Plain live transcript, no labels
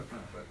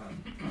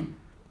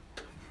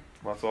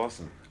Well, that's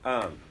awesome.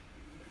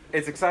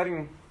 It's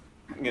exciting,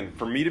 again,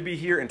 for me to be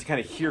here and to kind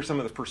of hear some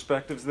of the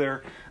perspectives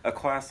there. A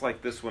class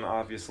like this one,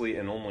 obviously,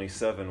 in only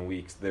 7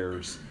 weeks,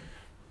 there's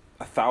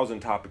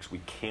 1,000 topics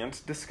we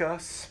can't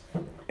discuss.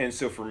 And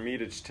so for me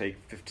to just take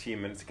 15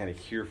 minutes to kind of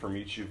hear from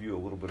each of you a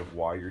little bit of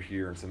why you're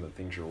here and some of the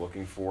things you're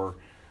looking for,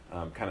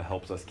 kind of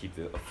helps us keep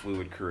a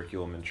fluid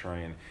curriculum and try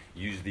and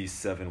use these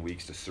 7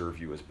 weeks to serve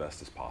you as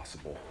best as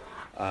possible.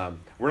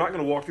 We're not going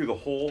to walk through the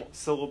whole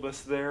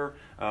syllabus there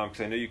because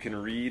I know you can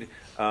read,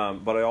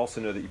 but I also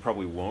know that you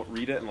probably won't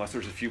read it unless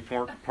there's a few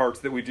parts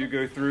that we do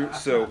go through.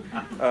 So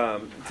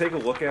take a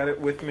look at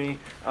it with me.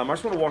 I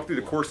just want to walk through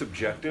the course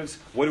objectives.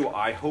 What do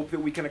I hope that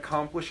we can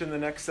accomplish in the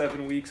next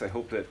 7 weeks? I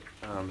hope that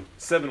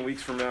 7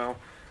 weeks from now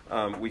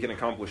we can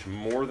accomplish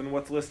more than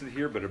what's listed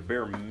here, but at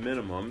bare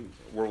minimum,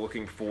 we're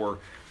looking for,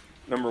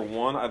 number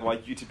 1, I'd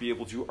like you to be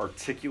able to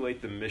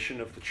articulate the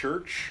mission of the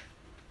church.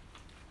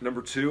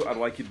 Number 2, I'd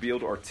like you to be able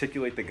to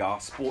articulate the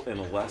gospel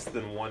in less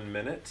than 1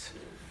 minute.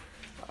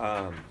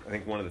 I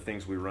think one of the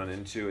things we run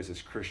into is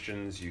as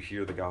Christians, you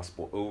hear the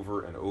gospel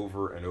over and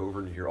over and over,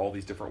 and you hear all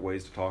these different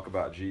ways to talk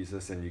about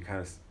Jesus, and you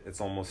kind of,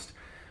 it's almost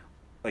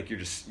like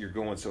you're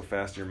going so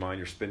fast in your mind,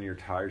 you're spinning your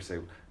tires, say,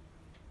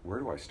 where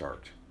do I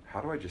start?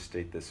 How do I just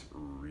state this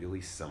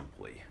really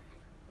simply?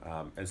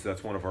 And so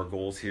that's one of our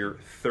goals here.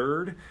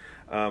 Third,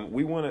 I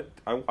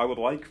would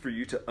like for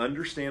you to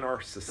understand our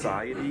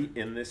society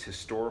in this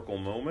historical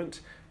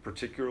moment,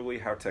 particularly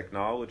how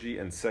technology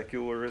and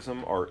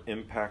secularism are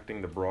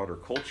impacting the broader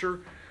culture.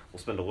 We'll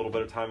spend a little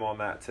bit of time on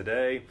that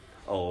today,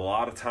 a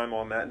lot of time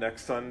on that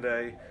next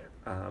Sunday,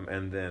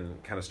 and then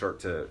kind of start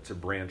to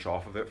branch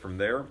off of it from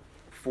there.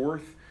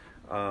 Fourth,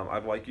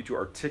 I'd like you to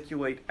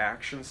articulate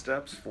action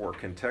steps for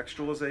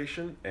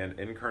contextualization and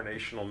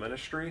incarnational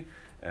ministry.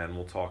 And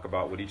we'll talk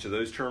about what each of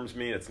those terms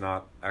mean. It's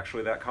not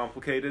actually that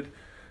complicated.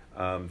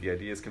 The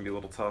ideas can be a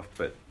little tough,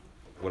 but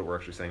what we're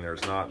actually saying there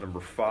is not. Number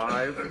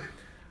 5,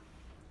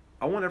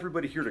 I want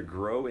everybody here to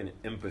grow in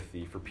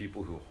empathy for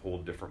people who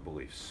hold different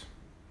beliefs.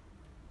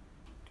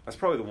 That's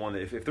probably the one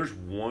that, if there's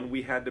one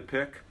we had to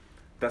pick,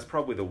 that's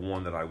probably the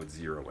one that I would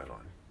zero in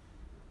on.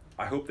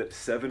 I hope that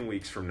 7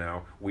 weeks from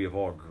now, we have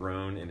all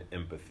grown in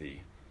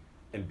empathy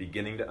and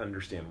beginning to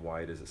understand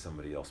why it is that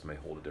somebody else may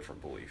hold a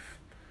different belief.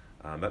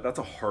 That's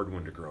a hard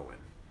one to grow in.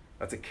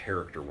 That's a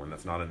character one.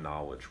 That's not a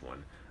knowledge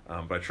one.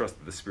 But I trust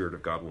that the Spirit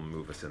of God will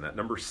move us in that.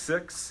 Number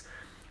 6,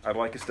 I'd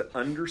like us to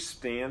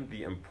understand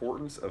the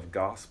importance of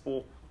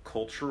gospel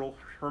cultural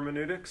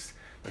hermeneutics.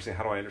 Understand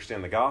how do I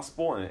understand the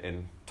gospel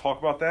and talk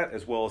about that,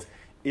 as well as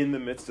in the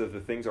midst of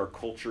the things our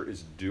culture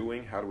is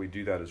doing, how do we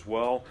do that as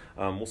well?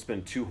 We'll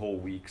spend 2 whole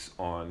weeks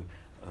on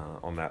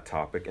that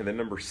topic. And then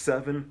number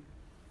 7,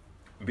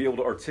 be able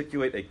to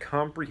articulate a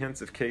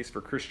comprehensive case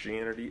for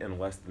Christianity in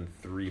less than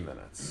 3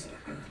 minutes.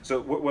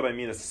 So what I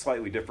mean is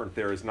slightly different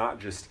there is not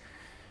just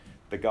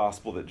the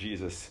gospel that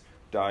Jesus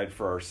died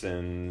for our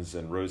sins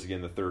and rose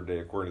again the 3rd day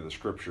according to the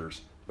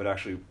scriptures, but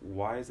actually,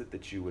 why is it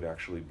that you would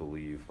actually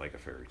believe like a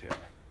fairy tale?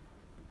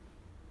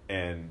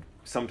 And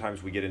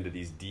sometimes we get into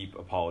these deep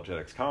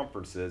apologetics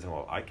conferences, and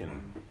well, I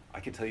can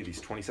tell you these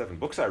 27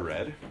 books I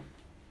read,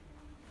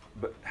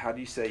 but how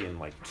do you say in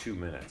like 2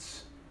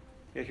 minutes?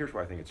 Yeah, here's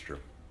why I think it's true.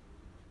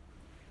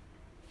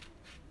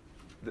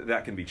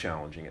 That can be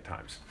challenging at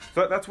times.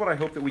 So that's what I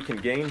hope that we can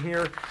gain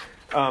here.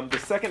 The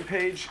second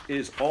page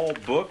is all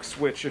books,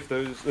 which if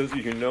those of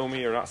you who know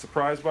me are not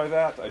surprised by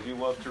that, I do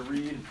love to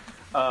read.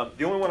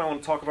 The only one I want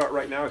to talk about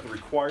right now is the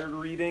required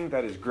reading.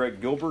 That is Greg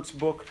Gilbert's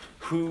book,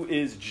 Who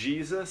is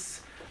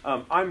Jesus?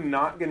 I'm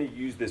not going to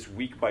use this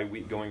week by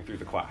week going through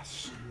the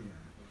class.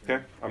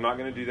 Okay? I'm not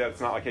going to do that.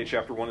 It's not like, hey,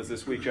 chapter 1 is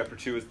this week, chapter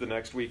 2 is the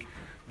next week.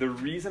 The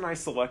reason I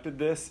selected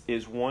this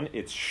is, 1,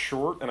 it's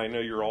short, and I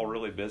know you're all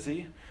really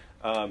busy.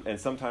 And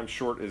sometimes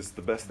short is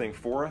the best thing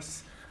for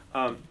us.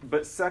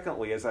 But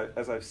secondly, as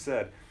I've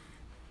said,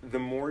 the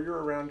more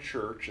you're around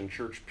church and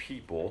church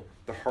people,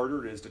 the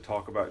harder it is to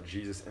talk about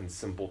Jesus in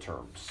simple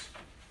terms.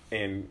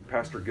 And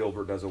Pastor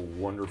Gilbert does a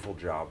wonderful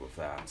job of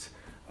that.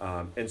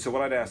 And so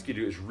what I'd ask you to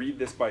do is read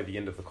this by the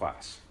end of the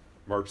class.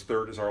 March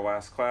 3rd is our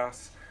last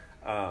class.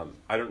 I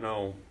don't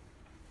know.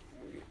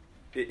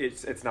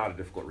 It's not a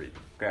difficult read.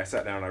 Okay, I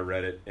sat down, I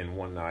read it in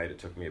one night. It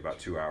took me about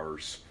 2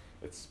 hours.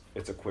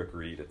 It's a quick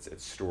read.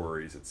 It's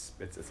stories.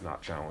 It's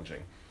not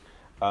challenging.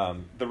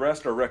 The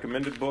rest are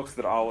recommended books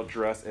that I'll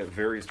address at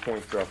various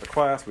points throughout the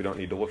class. We don't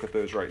need to look at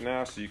those right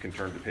now, so you can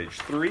turn to page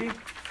 3.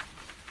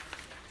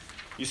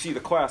 You see the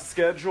class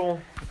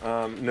schedule.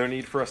 No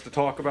need for us to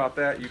talk about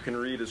that. You can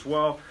read as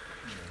well.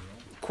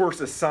 Course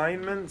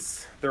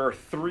assignments. There are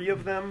 3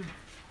 of them.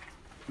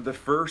 The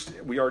first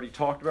we already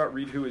talked about,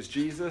 read Who is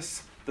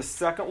Jesus. The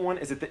second one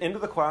is at the end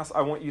of the class,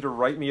 I want you to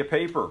write me a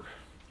paper.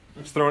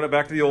 Just throwing it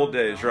back to the old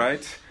days,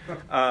 right?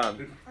 Are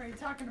you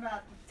talking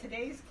about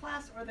today's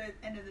class or the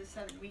end of the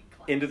 7-week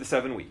class? Into the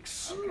 7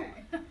 weeks.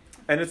 Okay.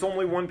 And it's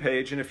only 1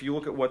 page, and if you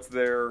look at what's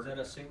there... Is that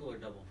a single or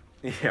double?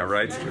 Yeah,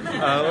 right.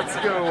 Let's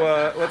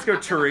go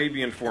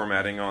Turabian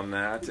formatting on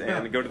that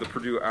and go to the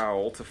Purdue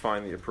OWL to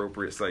find the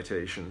appropriate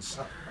citations.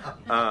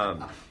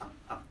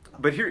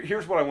 But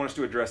here's what I want us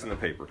to address in the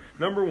paper.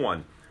 Number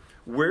one,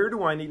 where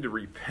do I need to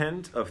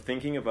repent of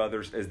thinking of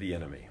others as the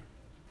enemy?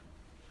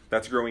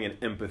 That's growing in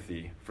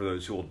empathy for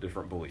those who hold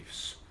different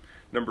beliefs.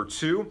 Number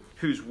two,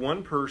 who's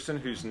one person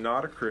who's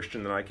not a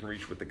Christian that I can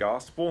reach with the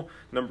gospel?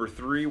 Number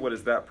three, what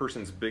is that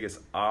person's biggest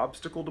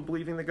obstacle to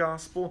believing the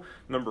gospel?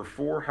 Number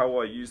four, how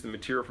will I use the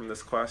material from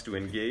this class to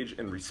engage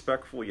in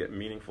respectful yet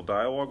meaningful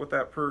dialogue with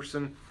that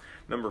person?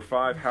 Number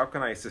five, how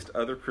can I assist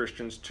other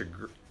Christians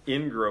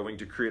in growing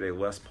to create a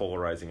less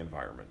polarizing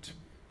environment?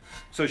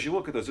 So as you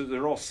look at those,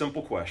 they're all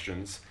simple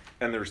questions,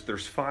 and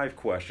there's 5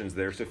 questions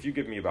there. So if you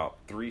give me about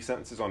 3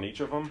 sentences on each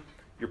of them,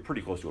 you're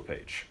pretty close to a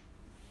page.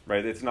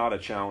 Right? It's not a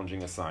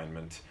challenging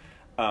assignment.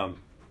 But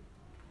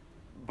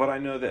I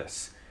know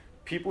this.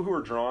 People who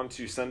are drawn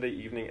to Sunday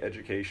evening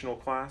educational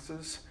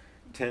classes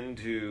tend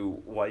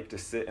to like to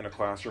sit in a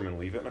classroom and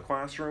leave it in a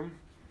classroom.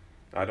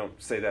 I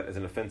don't say that as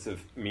an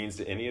offensive means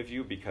to any of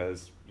you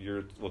because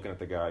you're looking at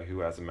the guy who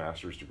has a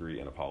master's degree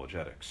in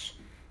apologetics.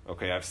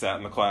 Okay, I've sat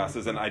in the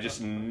classes and I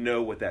just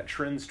know what that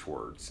trends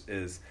towards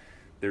is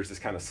there's this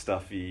kind of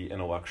stuffy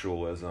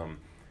intellectualism.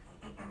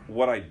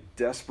 What I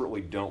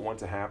desperately don't want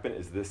to happen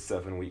is this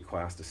 7-week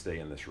class to stay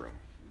in this room.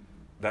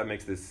 That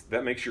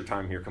makes your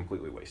time here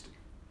completely wasted.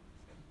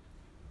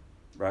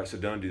 Right? So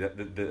don't do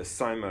that. The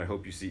assignment I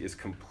hope you see is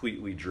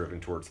completely driven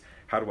towards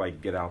how do I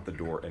get out the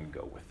door and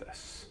go with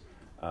this?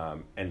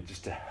 And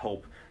just to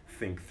help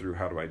think through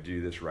how do I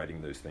do this,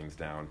 writing those things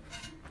down.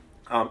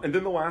 And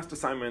then the last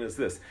assignment is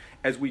this.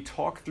 As we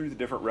talk through the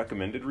different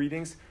recommended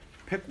readings,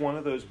 pick one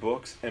of those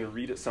books and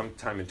read it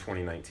sometime in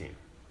 2019.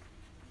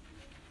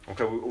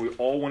 Okay, we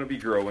all want to be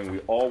growing. We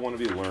all want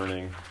to be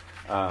learning.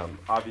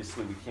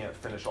 Obviously, we can't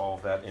finish all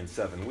of that in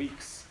 7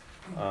 weeks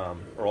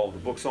or all of the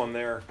books on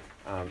there.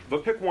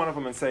 But pick one of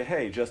them and say,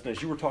 hey, Justin,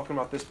 as you were talking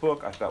about this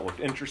book, I thought looked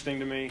interesting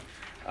to me,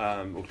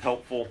 looked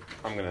helpful.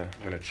 I'm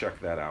gonna check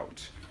that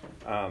out.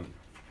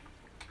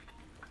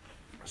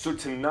 So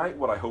tonight,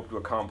 what I hope to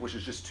accomplish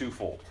is just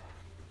twofold.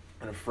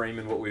 And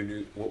framing what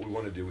we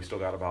want to do. We still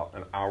got about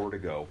an hour to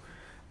go.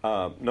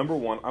 Number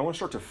one, I want to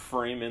start to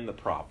frame in the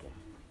problem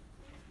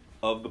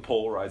of the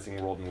polarizing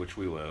world in which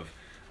we live.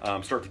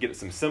 Start to get at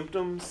some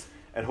symptoms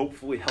and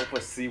hopefully help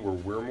us see where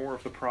we're more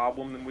of the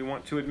problem than we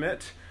want to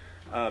admit.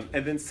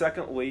 And then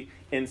secondly,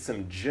 in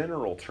some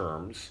general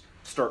terms,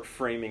 start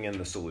framing in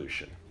the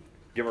solution.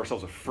 Give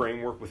ourselves a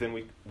framework within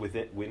which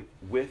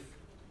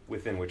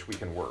we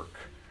can work.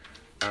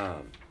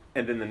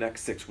 And then the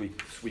next 6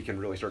 weeks, we can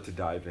really start to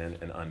dive in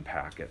and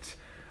unpack it.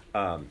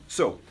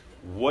 So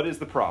what is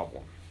the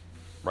problem?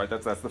 Right,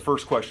 that's the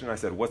first question I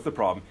said. What's the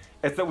problem?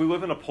 It's that we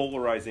live in a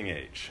polarizing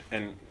age.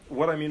 And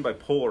what I mean by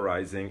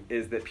polarizing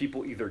is that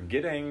people either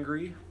get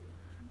angry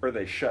or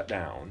they shut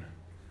down,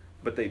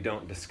 but they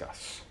don't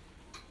discuss.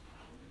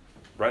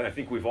 Right? I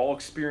think we've all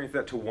experienced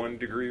that to one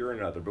degree or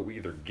another, but we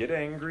either get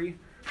angry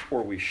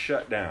or we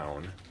shut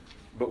down,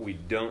 but we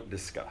don't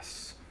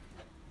discuss.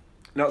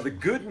 Now, the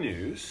good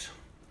news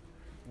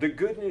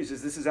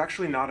is this is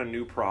actually not a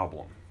new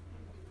problem.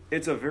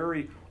 It's a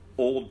very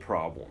old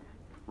problem.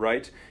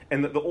 Right?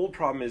 And the old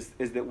problem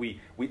is that we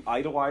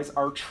idolize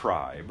our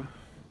tribe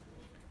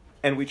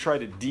and we try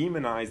to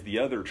demonize the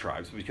other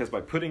tribes because by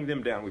putting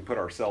them down, we put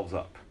ourselves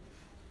up.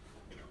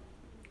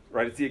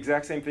 Right? It's the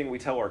exact same thing we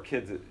tell our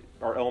kids,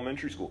 our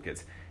elementary school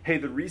kids. Hey,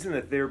 the reason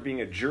that they're being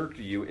a jerk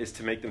to you is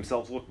to make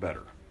themselves look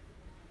better.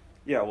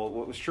 Yeah, well,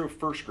 what was true of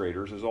first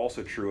graders is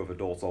also true of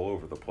adults all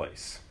over the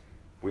place.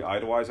 We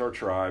idolize our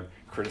tribe,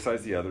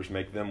 criticize the others,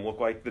 make them look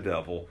like the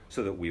devil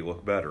so that we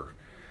look better.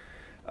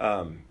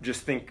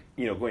 Just think,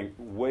 going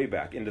way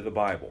back into the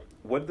Bible.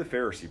 What did the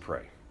Pharisee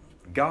pray?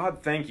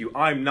 God, thank you,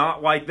 I'm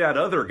not like that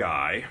other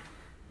guy.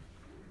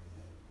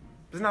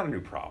 It's not a new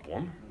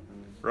problem,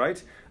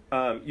 right?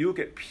 You look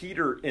at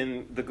Peter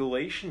in the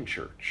Galatian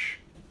church.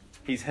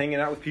 He's hanging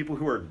out with people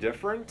who are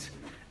different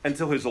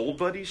until his old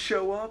buddies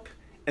show up.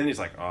 And he's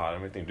like, I don't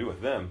have anything to do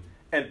with them.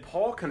 And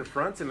Paul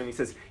confronts him and he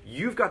says,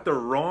 you've got the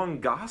wrong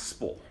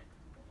gospel.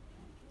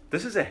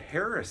 This is a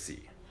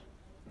heresy.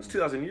 It was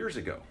 2,000 years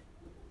ago.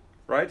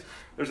 Right?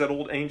 There's that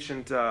old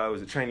ancient,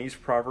 was it Chinese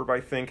proverb, I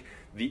think,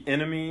 the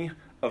enemy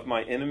of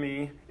my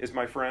enemy is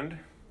my friend.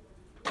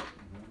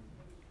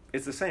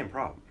 It's the same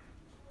problem.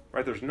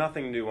 Right? There's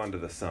nothing new under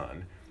the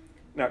sun.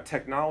 Now,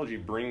 technology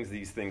brings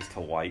these things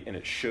to light and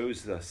it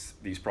shows us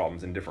these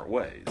problems in different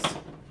ways.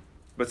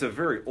 But it's a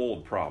very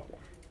old problem.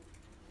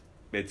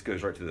 It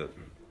goes right to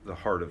the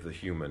heart of the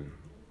human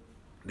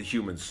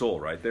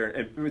soul right there.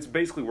 And it's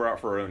basically we're out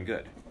for our own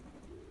good.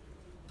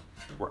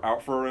 We're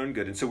out for our own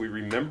good. And so we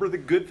remember the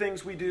good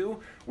things we do.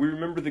 We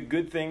remember the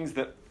good things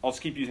that, I'll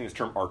just keep using this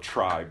term, our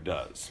tribe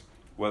does.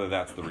 Whether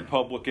that's the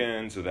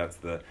Republicans or that's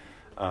the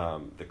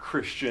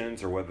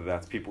Christians or whether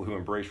that's people who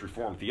embrace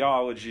Reformed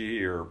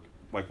theology or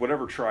like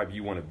whatever tribe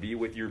you want to be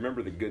with, you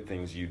remember the good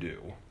things you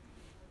do.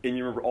 And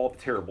you remember all the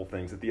terrible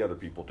things that the other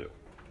people do.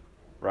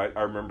 Right?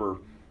 I remember,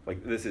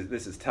 like this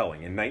is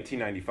telling. In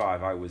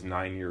 1995, I was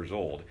 9 years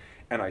old.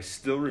 And I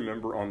still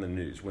remember on the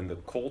news when the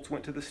Colts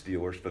went to the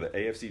Steelers for the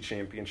AFC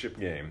Championship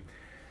game,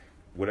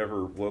 whatever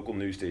local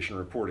news station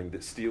reporting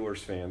that Steelers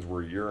fans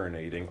were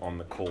urinating on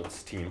the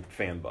Colts team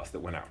fan bus that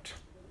went out.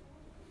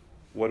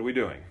 What are we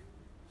doing?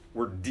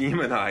 We're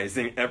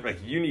demonizing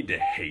everything. You need to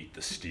hate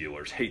the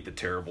Steelers, hate the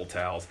terrible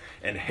towels,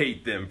 and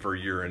hate them for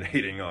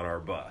urinating on our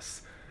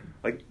bus.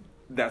 Like,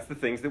 that's the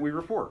things that we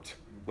report.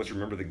 Let's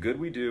remember the good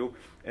we do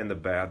and the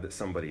bad that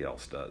somebody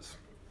else does.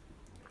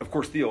 Of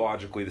course,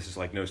 theologically, this is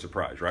like no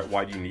surprise, right?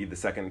 Why do you need the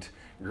second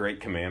great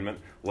commandment?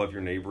 Love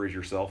your neighbor as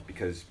yourself,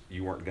 because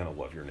you weren't going to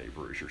love your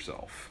neighbor as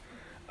yourself.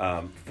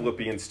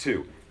 Philippians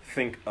 2,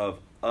 think of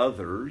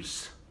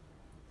others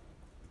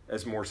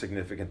as more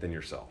significant than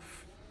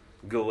yourself.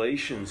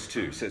 Galatians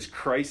 2 says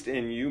Christ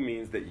in you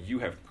means that you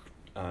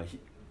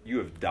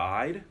have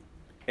died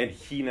and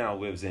he now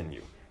lives in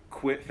you.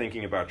 Quit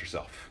thinking about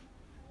yourself.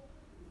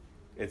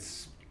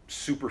 It's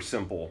super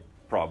simple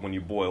problem when you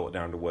boil it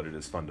down to what it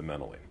is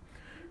fundamentally,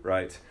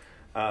 right?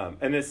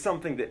 And it's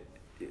something that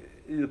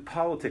the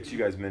politics you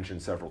guys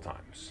mentioned several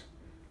times,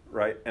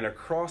 right? And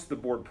across the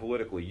board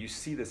politically, you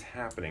see this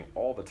happening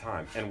all the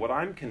time. And what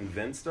I'm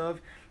convinced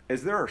of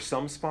is there are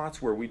some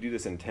spots where we do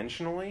this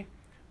intentionally,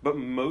 but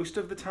most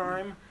of the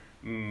time,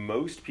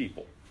 most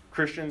people,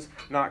 Christians,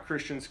 not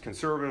Christians,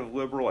 conservative,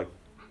 liberal, like,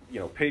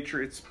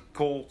 patriots,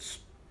 Colts,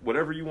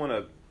 however you want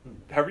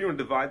to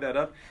divide that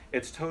up,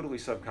 it's totally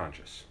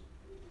subconscious.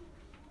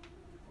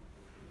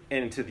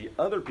 And to the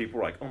other people,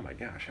 we're like, oh my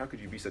gosh, how could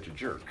you be such a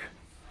jerk?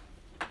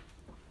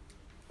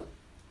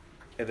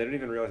 And they don't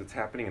even realize it's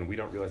happening, and we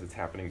don't realize it's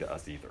happening to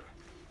us either.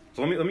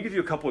 So let me give you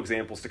a couple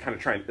examples to kind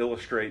of try and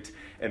illustrate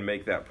and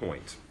make that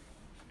point.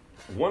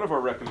 One of our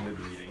recommended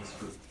readings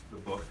for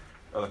the book,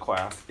 or the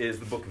class, is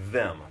the book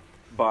Them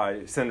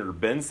by Senator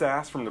Ben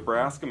Sasse from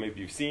Nebraska.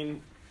 Maybe you've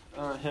seen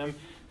him.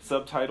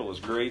 Subtitle is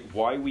great,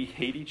 Why We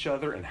Hate Each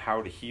Other and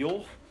How to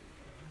Heal.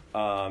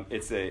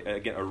 It's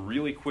a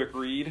really quick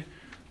read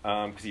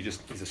because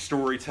he's a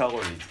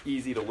storyteller and he's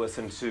easy to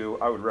listen to.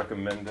 I would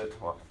recommend it.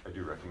 Well, I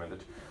do recommend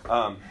it.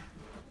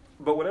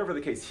 But whatever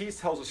the case, he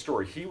tells a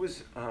story. He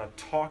was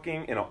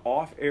talking in an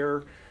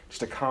off-air,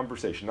 just a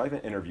conversation, not even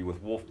an interview,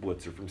 with Wolf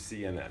Blitzer from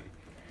CNN.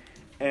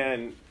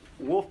 And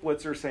Wolf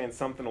Blitzer saying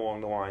something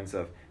along the lines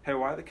of, hey,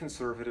 why are the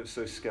conservatives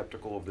so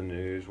skeptical of the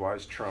news? Why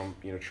is Trump,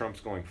 Trump's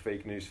going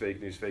fake news,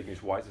 fake news, fake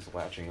news. Why is this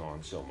latching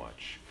on so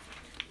much?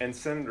 And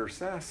Senator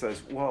Sasse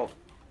says, well,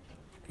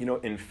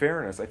 in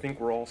fairness, I think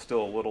we're all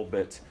still a little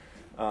bit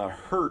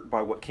hurt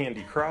by what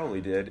Candy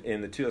Crowley did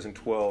in the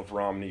 2012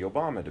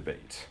 Romney-Obama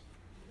debate,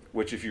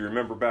 which, if you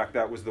remember back,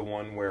 that was the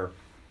one where,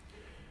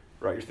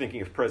 right, you're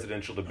thinking of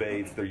presidential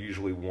debates, they're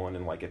usually won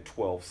in like a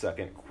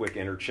 12-second quick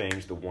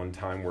interchange, the one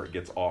time where it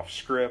gets off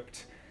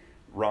script.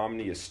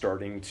 Romney is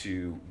starting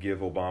to give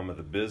Obama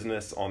the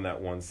business on that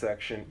one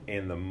section,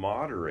 and the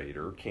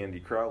moderator, Candy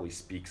Crowley,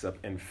 speaks up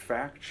and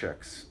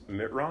fact-checks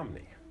Mitt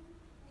Romney,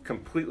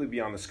 completely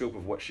beyond the scope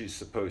of what she's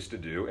supposed to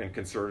do, and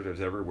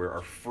conservatives everywhere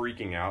are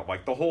freaking out,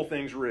 like, the whole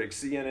thing's rigged,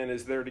 CNN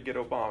is there to get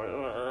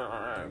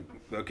Obama,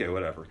 okay,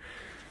 whatever.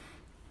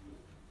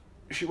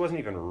 She wasn't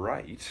even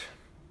right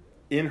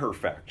in her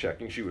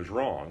fact-checking, she was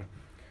wrong.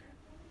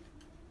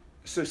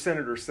 So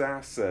Senator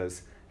Sasse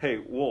says, hey,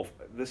 Wolf,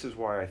 this is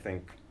why I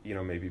think,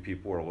 maybe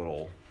people are a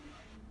little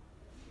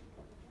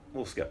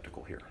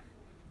skeptical here.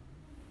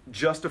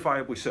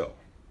 Justifiably so,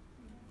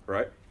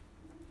 right?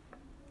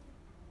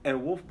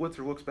 And Wolf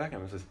Blitzer looks back at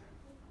him and says,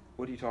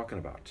 what are you talking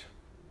about?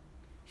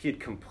 He had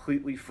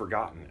completely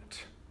forgotten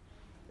it.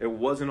 It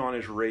wasn't on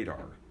his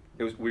radar.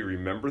 We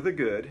remember the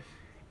good,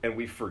 and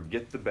we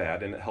forget the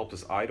bad, and it helped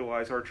us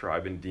idolize our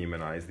tribe and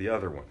demonize the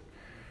other one,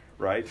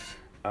 right?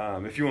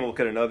 If you want to look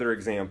at another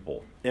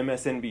example,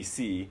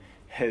 MSNBC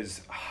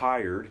has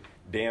hired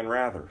Dan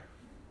Rather,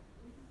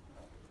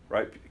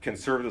 right?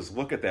 Conservatives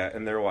look at that,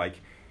 and they're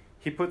like,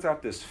 he puts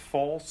out this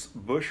false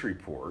Bush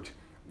report,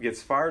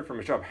 gets fired from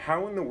his job.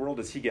 How in the world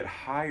does he get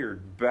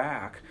hired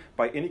back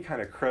by any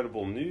kind of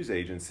credible news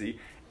agency?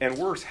 And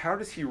worse, how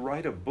does he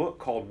write a book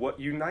called What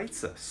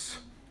Unites Us?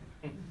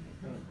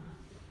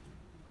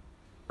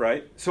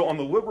 Right? So on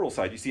the liberal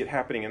side, you see it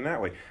happening in that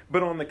way.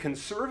 But on the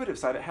conservative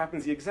side, it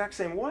happens the exact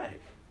same way.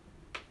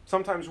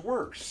 Sometimes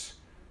worse.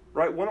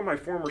 Right? One of my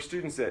former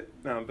students at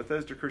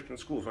Bethesda Christian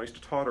Schools, when I used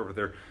to taught over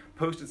there,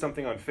 posted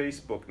something on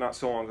Facebook not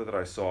so long ago that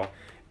I saw,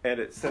 and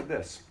it said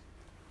this: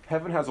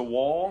 heaven has a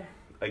wall,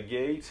 a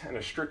gate, and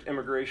a strict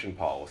immigration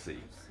policy.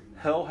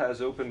 Hell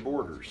has open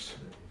borders.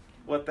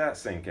 Let that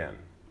sink in.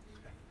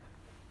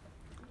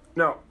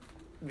 Now,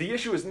 the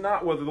issue is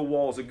not whether the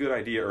wall is a good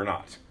idea or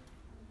not.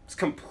 It's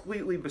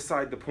completely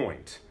beside the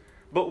point.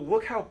 But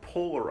look how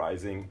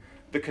polarizing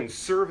the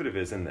conservative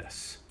is in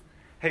this.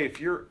 Hey, if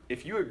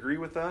you agree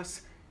with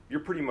us, you're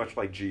pretty much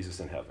like Jesus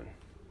in heaven.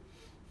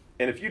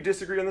 And if you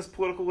disagree on this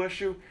political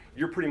issue,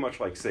 you're pretty much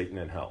like Satan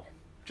in hell.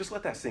 Just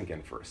let that sink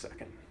in for a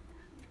second.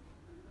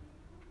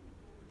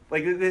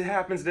 Like, it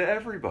happens to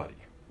everybody,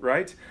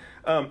 right?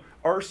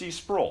 R.C.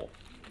 Sproul.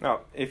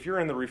 Now, if you're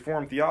in the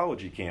Reformed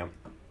theology camp,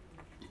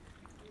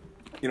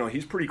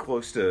 he's pretty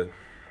close to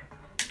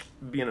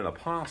being an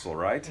apostle,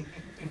 right?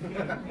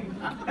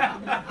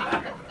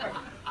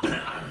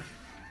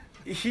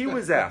 He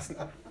was asked,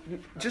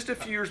 just a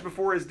few years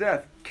before his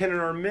death, can an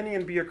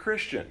Arminian be a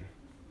Christian?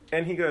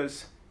 And he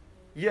goes,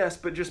 yes,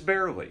 but just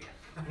barely.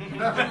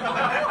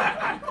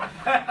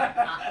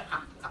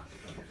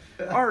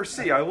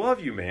 RC, I love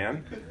you,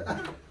 man.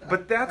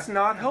 But that's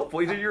not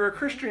helpful. Either you're a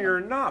Christian or you're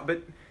not.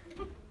 But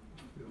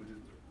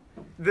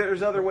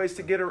there's other ways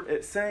to get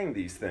at saying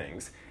these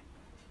things.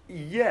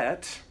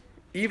 Yet,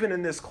 even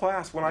in this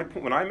class, when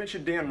I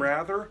mentioned Dan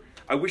Rather,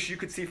 I wish you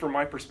could see from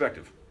my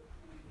perspective.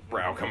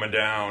 Brow coming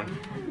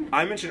down.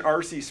 I mentioned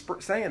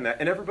RC saying that,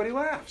 and everybody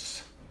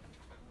laughs.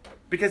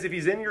 Because if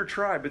he's in your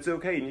tribe, it's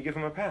okay, and you give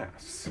him a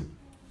pass.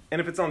 And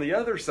if it's on the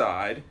other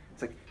side,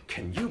 it's like,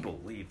 can you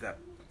believe that?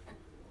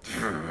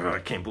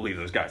 I can't believe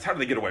those guys. How do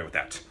they get away with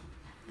that?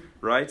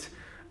 Right?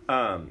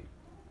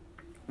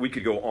 We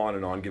could go on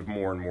and on, give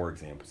more and more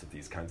examples of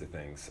these kinds of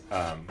things.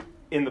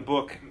 In the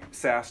book,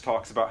 Sass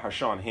talks about how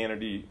Sean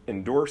Hannity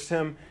endorsed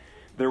him.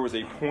 There was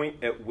a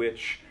point at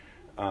which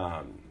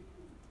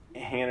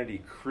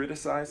Hannity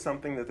criticized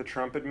something that the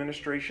Trump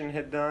administration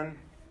had done.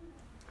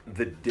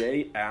 The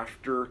day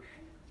after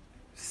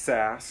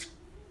Sass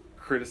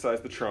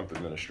criticized the Trump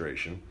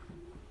administration,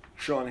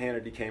 Sean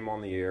Hannity came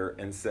on the air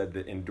and said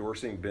that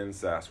endorsing Ben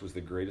Sasse was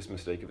the greatest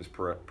mistake of his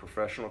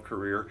professional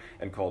career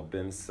and called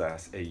Ben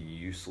Sasse a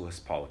useless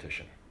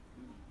politician.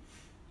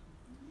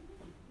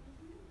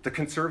 The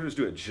conservatives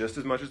do it just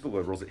as much as the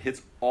liberals. It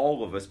hits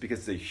all of us because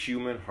it's a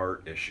human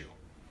heart issue.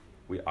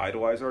 We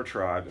idolize our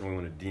tribe and we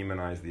want to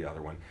demonize the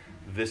other one.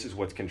 This is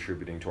what's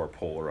contributing to our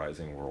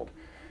polarizing world.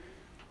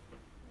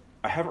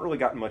 I haven't really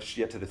gotten much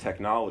yet to the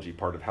technology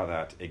part of how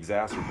that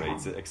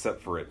exacerbates it,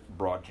 except for it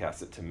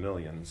broadcasts it to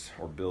millions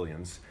or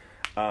billions.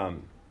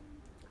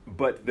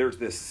 But there's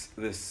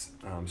this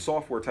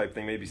software type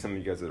thing, maybe some of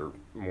you guys that are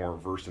more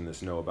versed in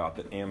this know about,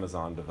 that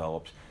Amazon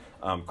developed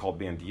called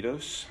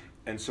Bandidos.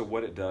 And so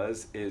what it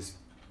does is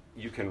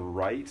you can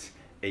write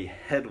a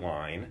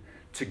headline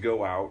to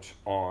go out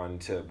on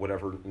to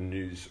whatever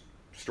news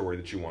story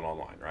that you want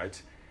online, right?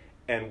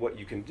 And what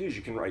you can do is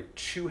you can write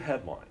 2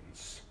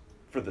 headlines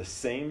for the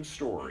same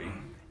story,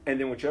 and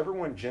then whichever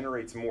one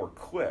generates more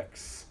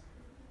clicks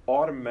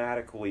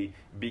automatically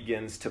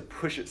begins to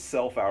push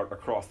itself out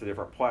across the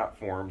different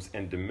platforms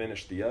and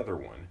diminish the other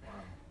one. Wow.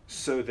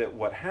 So that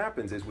what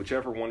happens is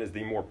whichever one is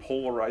the more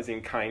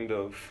polarizing kind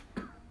of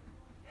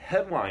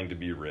headline to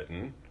be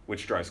written,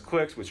 which drives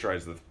clicks, which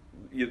drives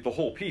the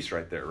whole piece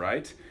right there,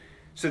 right?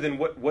 So then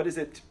what is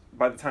it,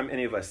 by the time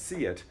any of us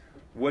see it,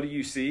 what do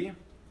you see?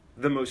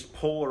 The most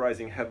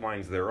polarizing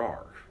headlines there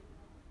are.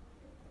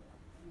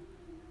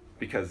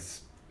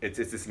 Because it's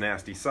this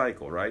nasty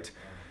cycle, right?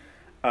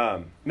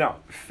 Now,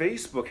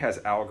 Facebook has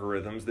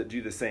algorithms that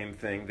do the same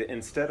thing, that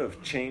instead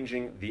of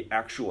changing the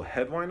actual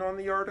headline on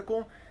the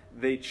article,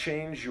 they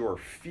change your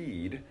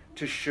feed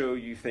to show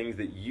you things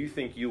that you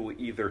think you will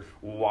either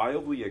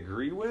wildly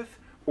agree with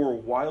or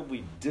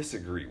wildly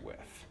disagree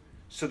with.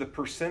 So the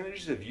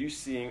percentage of you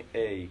seeing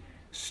a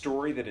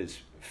story that is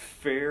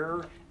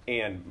fair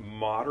and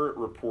moderate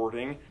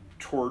reporting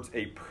towards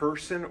a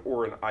person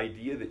or an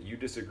idea that you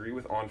disagree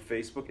with on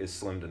Facebook is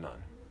slim to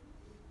none.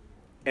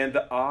 And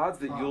the odds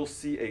that you'll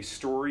see a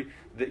story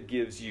that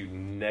gives you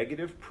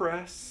negative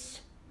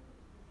press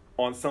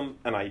on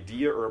an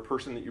idea or a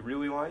person that you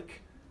really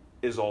like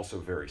is also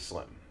very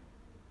slim.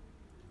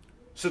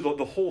 So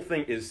the whole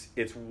thing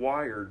it's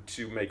wired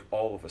to make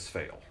all of us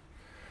fail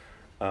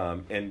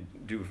and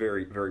do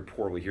very, very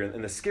poorly here.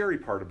 And the scary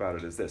part about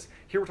it is this.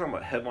 Here we're talking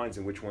about headlines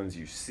and which ones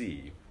you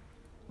see.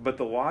 But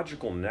the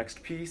logical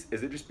next piece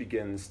is it just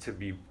begins to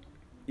be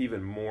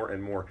even more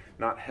and more,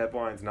 not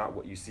headlines, not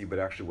what you see, but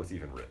actually what's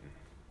even written.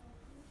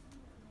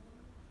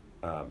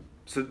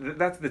 So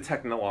that's the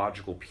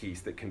technological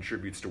piece that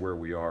contributes to where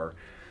we are.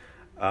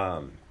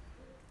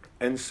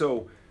 And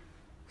so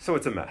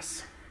it's a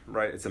mess,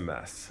 right? It's a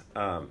mess.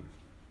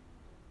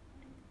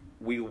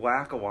 We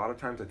lack a lot of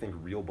times, I think,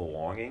 real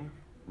belonging,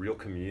 real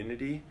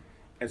community.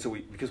 And so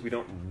because we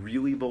don't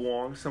really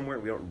belong somewhere,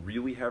 we don't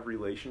really have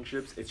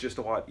relationships, it's just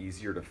a lot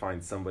easier to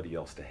find somebody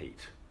else to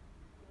hate.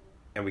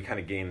 And we kind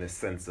of gain this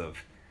sense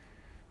of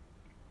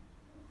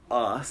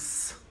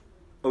us.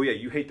 Oh yeah,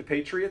 you hate the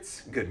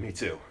Patriots? Good, me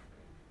too.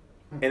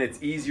 And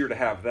it's easier to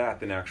have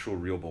that than actual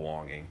real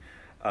belonging.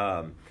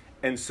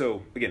 And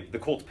so, again, the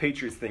Colts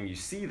Patriots thing, you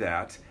see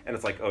that, and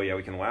it's like, oh yeah,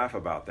 we can laugh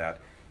about that.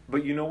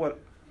 But you know what?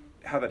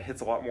 How that hits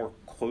a lot more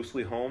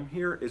closely home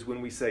here is when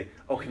we say,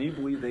 oh, can you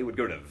believe they would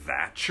go to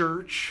that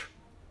church?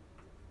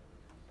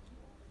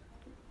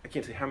 I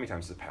can't say how many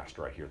times as a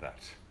pastor I hear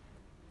that.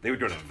 They would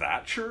go to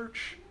that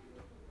church?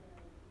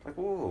 Like,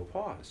 whoa,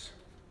 pause.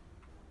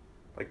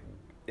 Like,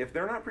 if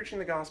they're not preaching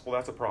the gospel,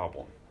 that's a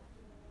problem.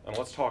 And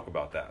let's talk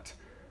about that.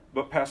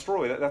 But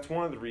pastorally, that's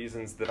one of the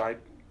reasons that I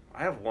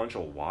have lunch a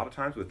lot of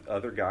times with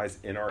other guys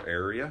in our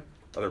area,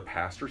 other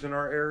pastors in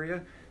our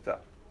area. So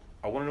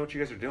I want to know what you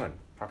guys are doing.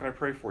 How can I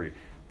pray for you?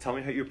 Tell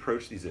me how you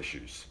approach these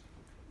issues.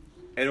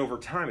 And over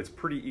time, it's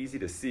pretty easy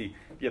to see,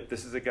 yep,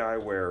 this is a guy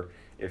where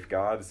if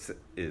God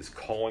is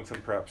calling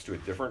some perhaps to a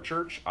different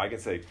church, I can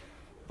say,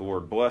 the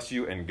Lord bless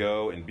you and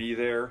go and be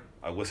there.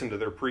 I listen to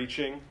their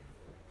preaching.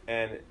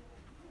 And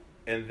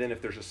And then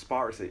if there's a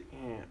spot where I say,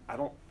 I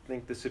don't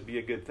think this would be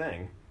a good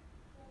thing,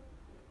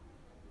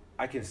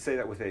 I can say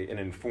that with an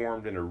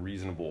informed and a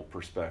reasonable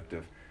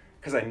perspective,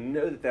 because I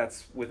know that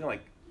that's within,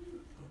 like,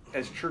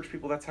 as church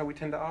people, that's how we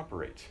tend to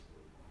operate,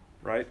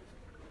 right?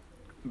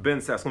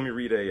 Ben Sass, let me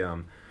read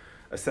a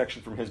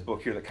section from his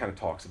book here that kind of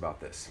talks about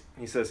this.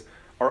 He says,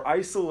 our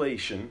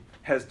isolation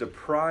has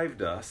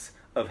deprived us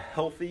of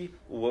healthy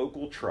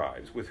local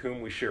tribes with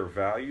whom we share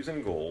values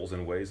and goals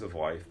and ways of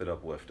life that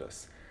uplift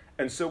us.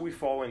 And so we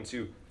fall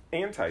into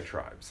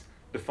anti-tribes,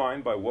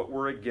 defined by what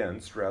we're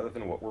against rather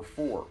than what we're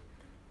for.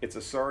 It's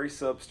a sorry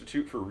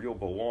substitute for real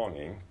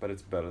belonging, but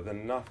it's better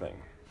than nothing.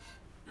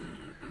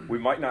 We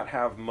might not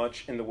have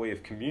much in the way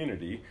of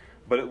community,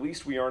 but at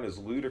least we aren't as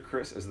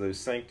ludicrous as those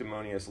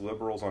sanctimonious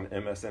liberals on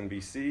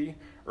MSNBC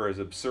or as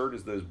absurd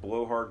as those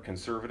blowhard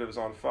conservatives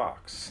on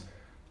Fox.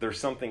 There's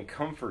something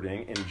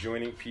comforting in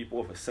joining people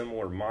of a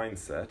similar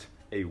mindset,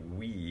 a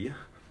we,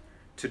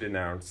 to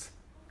denounce,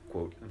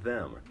 quote,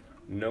 them.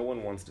 No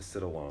one wants to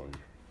sit alone.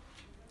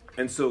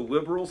 And so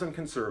liberals and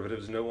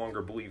conservatives no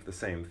longer believe the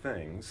same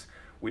things.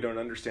 We don't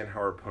understand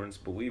how our opponents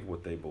believe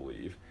what they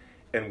believe.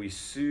 And we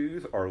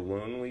soothe our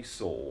lonely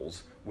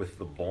souls with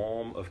the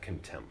balm of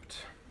contempt.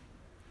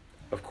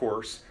 Of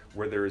course,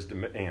 where there is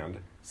demand,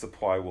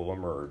 supply will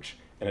emerge.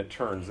 And it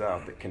turns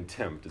out that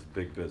contempt is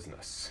big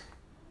business.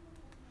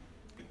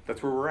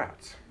 That's where we're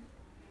at.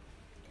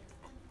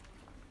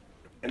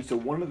 And so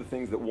one of the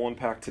things that we'll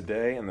unpack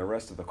today and the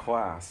rest of the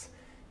class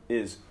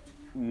is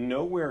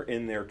nowhere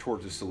in there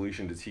towards a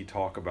solution does he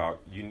talk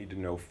about you need to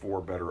know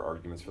 4 better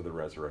arguments for the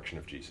resurrection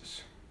of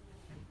Jesus.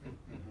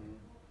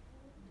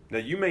 Now,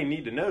 you may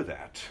need to know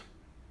that,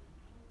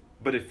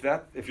 but if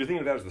you're thinking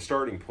of that as the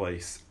starting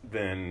place,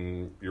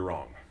 then you're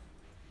wrong,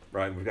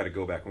 right? We've got to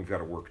go back and we've got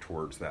to work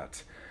towards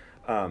that.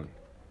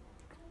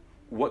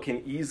 What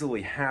can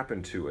easily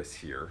happen to us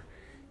here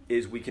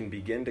is we can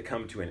begin to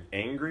come to an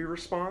angry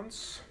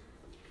response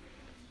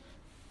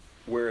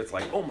where it's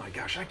like, oh my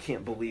gosh, I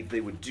can't believe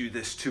they would do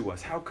this to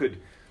us. How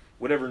could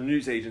whatever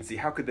news agency,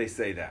 how could they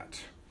say that?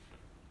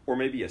 Or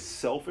maybe a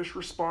selfish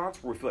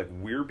response where we feel like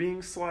we're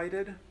being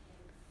slighted.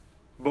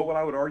 But what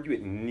I would argue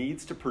it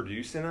needs to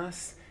produce in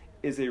us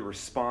is a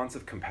response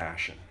of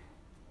compassion.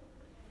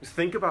 Just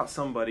think about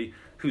somebody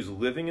who's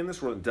living in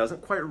this world and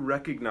doesn't quite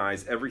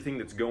recognize everything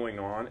that's going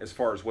on as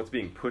far as what's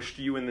being pushed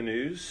to you in the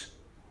news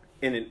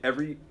and in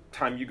every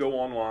time you go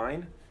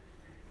online.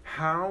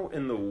 How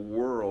in the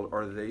world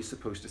are they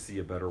supposed to see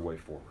a better way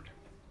forward?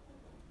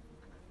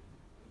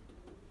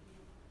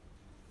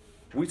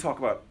 We talk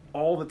about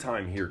all the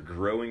time here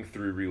growing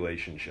through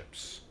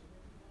relationships.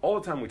 All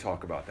the time we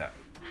talk about that.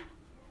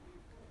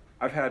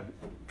 I've had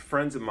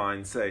friends of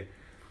mine say,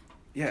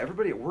 yeah,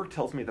 everybody at work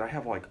tells me that I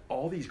have like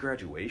all these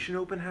graduation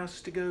open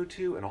houses to go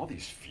to and all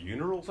these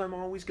funerals I'm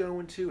always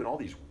going to and all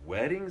these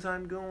weddings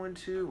I'm going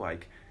to.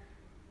 Like,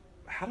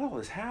 how did all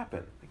this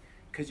happen?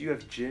 Because you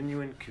have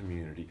genuine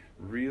community,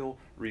 real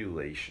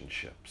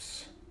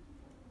relationships.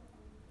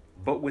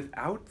 But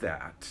without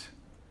that,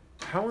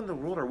 how in the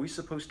world are we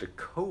supposed to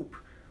cope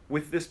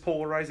with this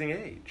polarizing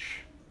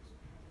age?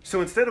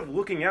 So instead of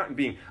looking out and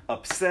being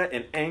upset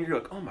and angry,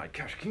 like, oh my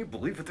gosh, can you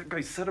believe what that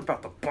guy said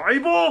about the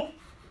Bible?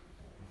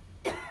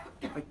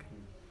 Like,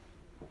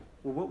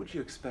 well, what would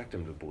you expect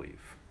him to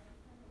believe?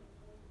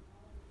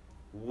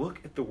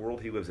 Look at the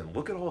world he lives in.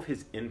 Look at all of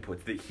his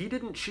inputs that he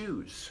didn't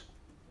choose,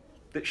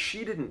 that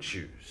she didn't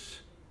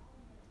choose.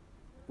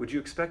 Would you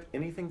expect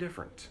anything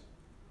different?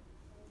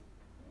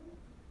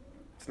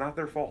 It's not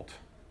their fault,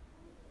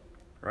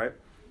 right?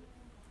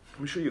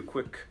 Let me show you a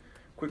quick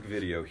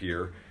video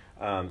here.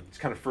 It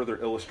kind of further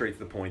illustrates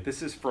the point.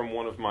 This is from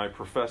one of my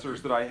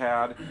professors that I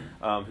had,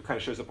 who kind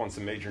of shows up on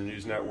some major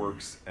news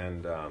networks,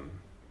 and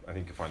I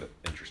think you'll find it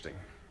interesting.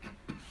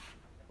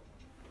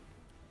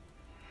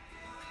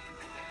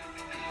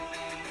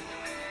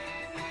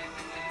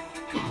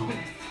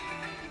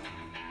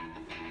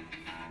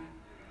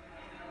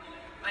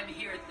 I'm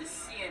here at the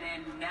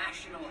CNN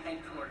national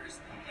headquarters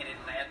in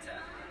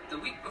Atlanta. The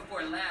week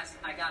before last,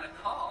 I got a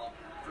call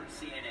from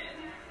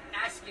CNN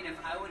asking if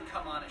I would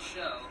come on a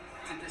show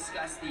to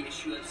discuss the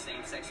issue of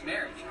same-sex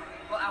marriage.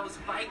 Well, I was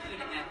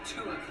biking at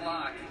 2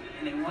 o'clock,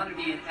 and they wanted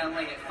me in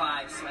LA at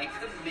 5, so I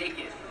couldn't make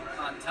it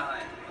on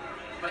time.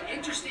 But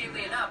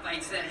interestingly enough, I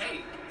said,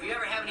 hey, if you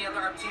ever have any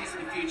other opportunities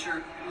in the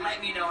future,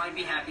 let me know. I'd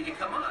be happy to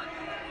come on.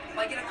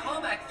 Well, I get a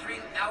call back 3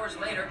 hours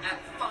later at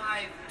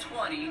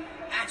 5:20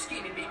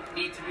 asking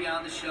me to be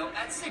on the show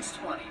at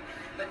 6:20.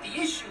 But the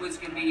issue was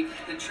going to be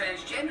the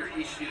transgender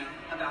issue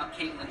about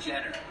Caitlyn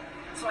Jenner.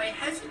 So I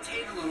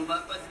hesitated a little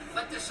bit,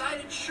 but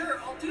decided, sure,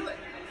 I'll do it.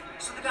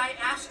 So the guy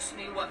asks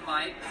me what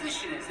my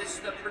position is. This is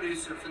the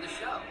producer for the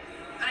show.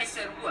 And I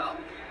said, well,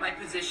 my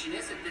position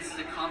is that this is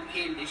a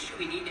complicated issue.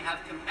 We need to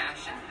have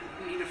compassion.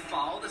 We need to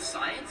follow the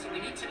science, and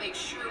we need to make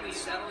sure we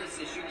settle this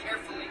issue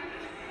carefully.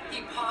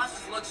 He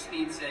pauses, looks at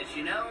me, and says,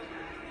 you know,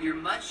 you're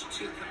much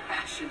too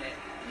compassionate.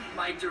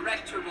 My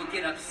director will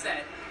get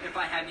upset if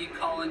I have you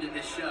call into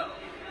this show.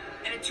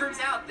 And it turns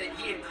out that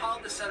he had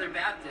called the Southern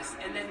Baptists,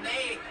 and then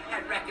they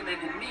had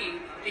recommended me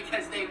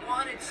because they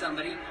wanted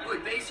somebody who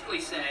would basically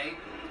say,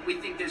 we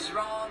think this is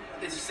wrong,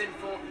 this is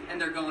sinful, and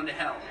they're going to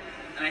hell.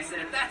 And I said,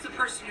 if that's the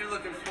person you're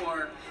looking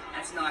for,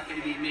 that's not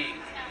going to be me.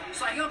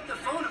 So I hung up the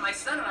phone, and my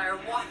son and I are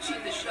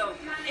watching the show,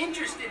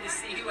 interested to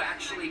see who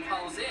actually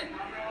calls in.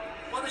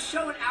 Well, the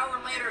show an hour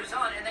later is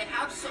on, and they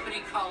have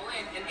somebody call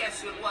in, and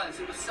guess who it was?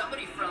 It was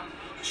somebody from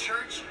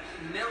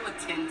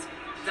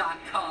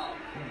churchmilitant.com.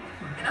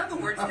 In other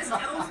words, this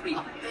tells me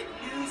that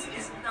news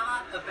is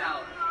not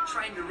about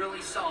trying to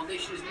really solve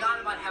issues,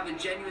 not about having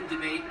genuine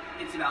debate.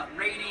 It's about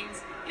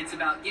ratings. It's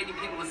about getting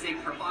people to say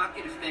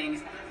provocative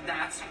things.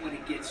 That's what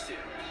it gets to.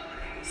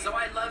 So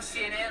I love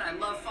CNN, I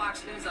love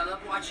Fox News, I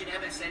love watching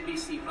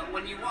MSNBC, but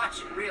when you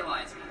watch it,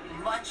 realize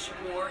much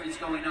more is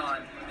going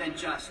on than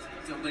just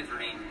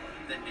delivering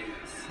the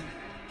news.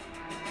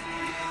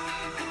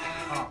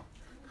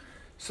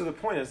 So the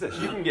point is this: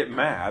 you can get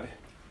mad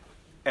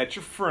at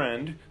your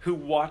friend who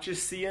watches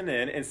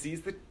CNN and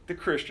sees the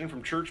Christian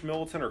from Church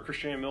Militant or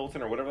Christianity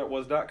Militant or whatever that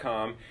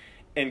was.com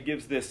and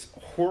gives this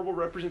horrible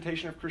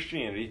representation of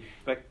Christianity.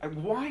 Like,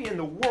 why in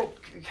the world,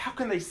 how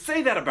can they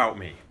say that about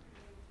me?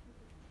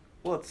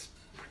 Well, it's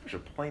pretty much the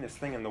plainest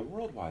thing in the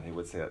world why they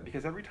would say that.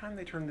 Because every time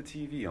they turn the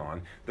TV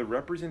on, the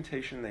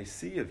representation they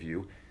see of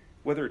you,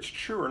 whether it's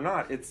true or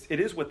not, it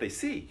is what they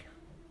see.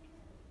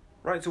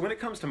 Right? So when it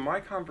comes to my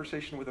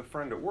conversation with a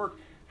friend at work,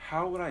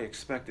 how would I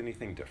expect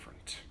anything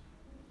different?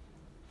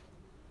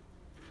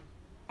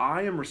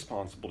 I am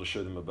responsible to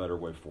show them a better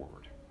way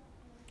forward,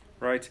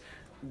 right?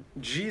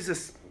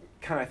 Jesus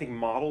kind of, I think,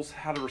 models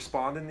how to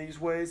respond in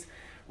these ways.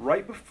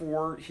 Right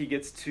before he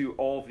gets to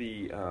all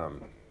the,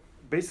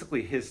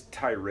 basically his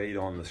tirade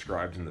on the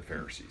scribes and the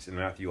Pharisees. In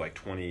Matthew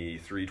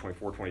 23,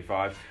 24,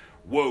 25,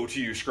 woe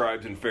to you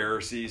scribes and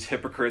Pharisees,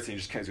 hypocrites, and he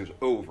just kind of goes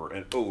over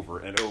and over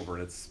and over.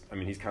 And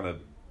he's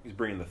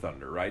bringing the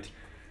thunder, right?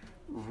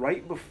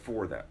 Right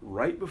before that,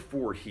 right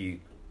before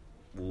he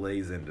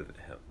lays into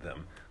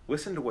them,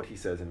 listen to what he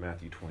says in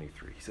Matthew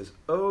 23. He says,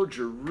 "Oh,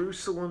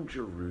 Jerusalem,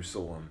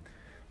 Jerusalem,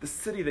 the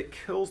city that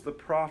kills the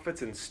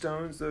prophets and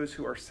stones those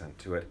who are sent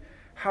to it.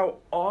 How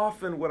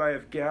often would I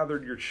have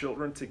gathered your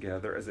children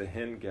together as a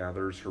hen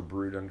gathers her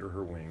brood under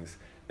her wings,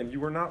 and you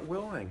were not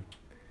willing.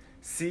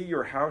 See,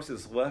 your house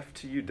is left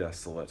to you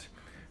desolate.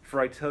 For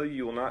I tell you,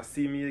 you will not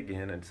see me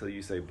again until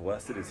you say,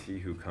 blessed is he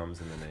who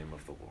comes in the name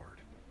of the Lord."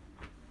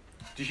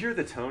 Do you hear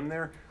the tone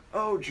there?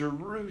 Oh,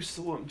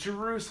 Jerusalem,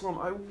 Jerusalem,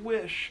 I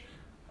wish.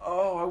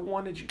 Oh, I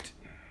wanted you to.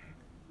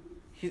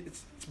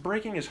 It's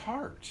breaking his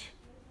heart.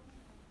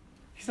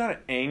 He's not an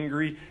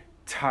angry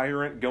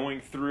tyrant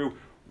going through,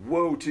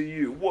 woe to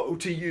you, woe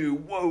to you,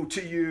 woe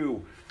to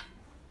you.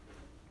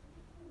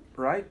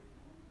 Right?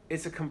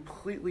 It's a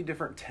completely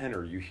different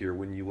tenor you hear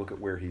when you look at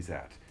where he's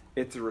at.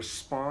 It's a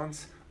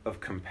response of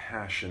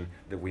compassion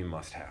that we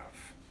must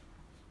have.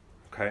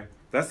 Okay?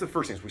 That's the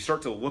first thing. Is we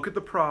start to look at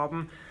the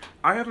problem.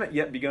 I haven't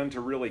yet begun to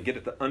really get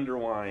at the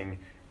underlying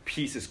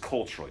pieces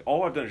culturally.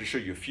 All I've done is just show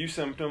you a few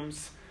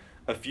symptoms,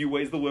 a few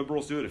ways the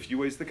liberals do it, a few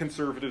ways the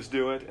conservatives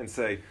do it, and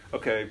say,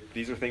 okay,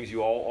 these are things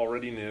you all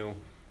already knew,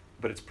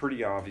 but it's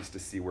pretty obvious to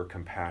see where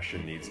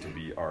compassion needs to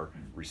be our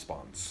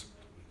response.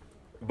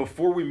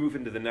 Before we move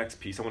into the next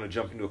piece, I want to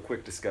jump into a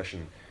quick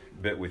discussion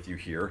bit with you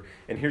here.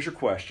 And here's your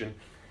question,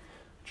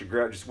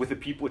 just with the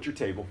people at your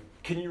table.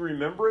 Can you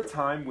remember a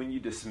time when you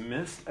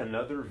dismissed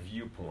another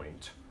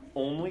viewpoint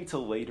only to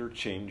later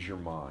change your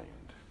mind?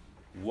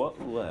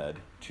 What led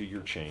to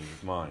your change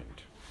of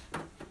mind?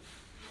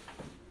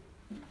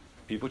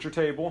 People at your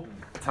table,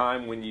 a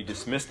time when you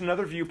dismissed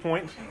another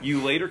viewpoint,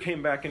 you later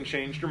came back and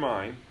changed your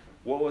mind.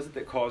 What was it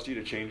that caused you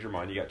to change your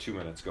mind? You got 2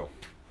 minutes, go.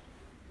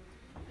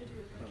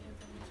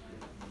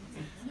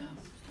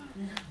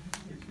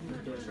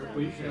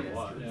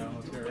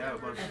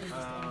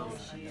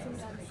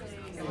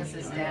 It was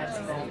his dad's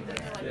fault.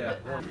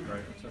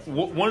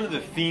 One of the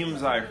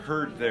themes I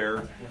heard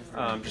there,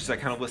 just I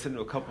kind of listened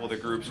to a couple of the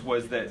groups,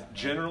 was that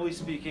generally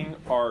speaking,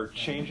 our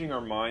changing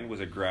our mind was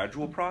a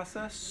gradual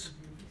process.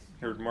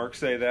 I heard Mark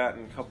say that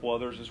and a couple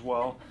others as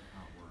well.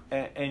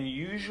 And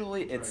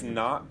usually it's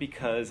not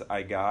because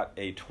I got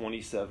a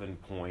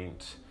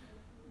 27-point,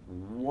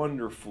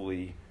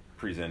 wonderfully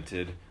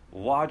presented,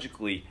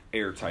 logically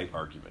airtight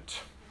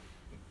argument.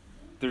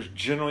 There's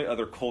generally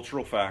other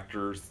cultural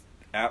factors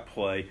at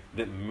play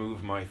that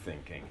move my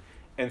thinking.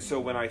 And so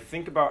when I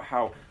think about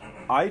how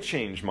I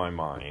change my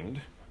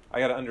mind, I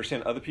got to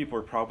understand other people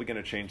are probably going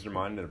to change their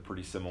mind in a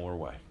pretty similar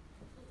way.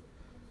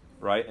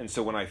 Right? And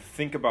so when I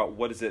think about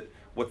what's that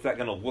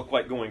going to look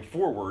like going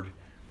forward,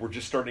 we're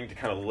just starting to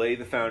kind of lay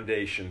the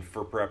foundation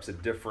for perhaps a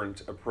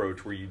different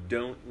approach where you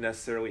don't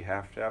necessarily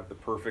have to have the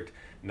perfect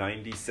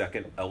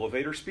 90-second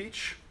elevator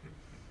speech.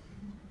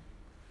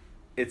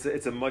 It's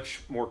a much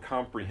more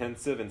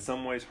comprehensive, in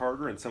some ways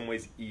harder, in some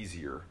ways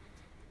easier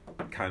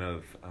kind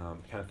of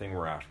thing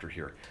we're after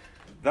here.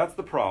 That's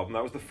the problem.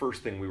 That was the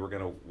first thing we were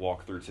going to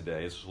walk through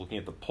today, is looking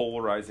at the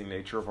polarizing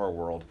nature of our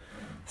world.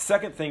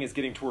 Second thing is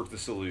getting towards the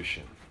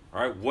solution.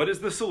 All right, what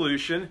is the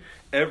solution?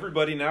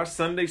 Everybody now,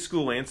 Sunday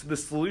school answer, the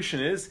solution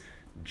is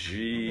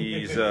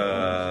Jesus.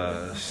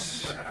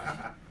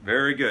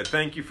 Very good.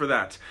 Thank you for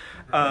that.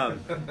 Now,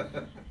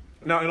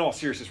 in all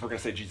seriousness, we're going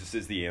to say Jesus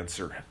is the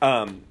answer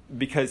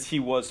because he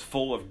was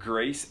full of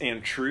grace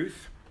and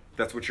truth.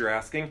 That's what you're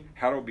asking.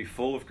 How do I be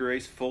full of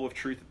grace, full of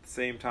truth at the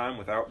same time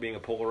without being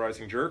a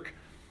polarizing jerk?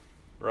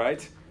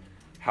 Right?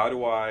 How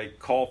do I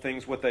call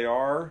things what they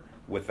are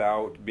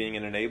without being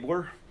an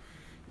enabler?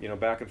 You know,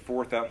 back and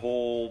forth, that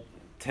whole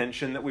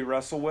tension that we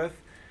wrestle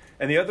with.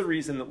 And the other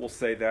reason that we'll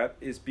say that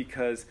is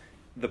because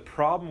the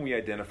problem we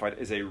identified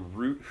is a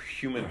root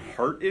human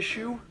heart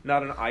issue,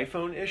 not an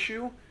iPhone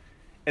issue.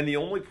 And the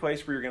only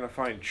place where you're going to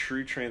find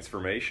true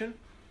transformation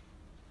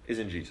is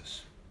in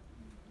Jesus.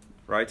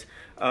 Right?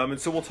 And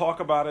so we'll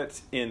talk about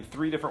it in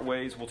 3 different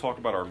ways. We'll talk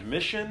about our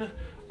mission,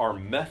 our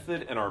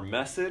method, and our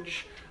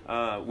message.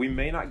 We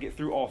may not get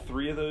through all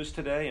 3 of those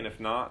today, and if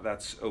not,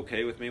 that's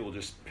okay with me. We'll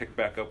just pick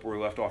back up where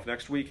we left off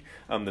next week.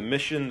 The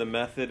mission, the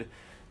method,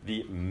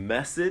 the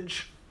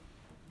message.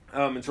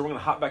 And so we're going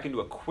to hop back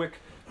into a quick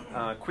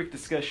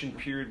discussion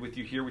period with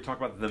you here. We talk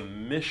about the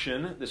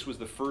mission. This was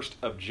the first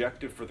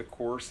objective for the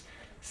course.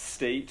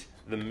 State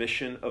the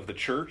mission of the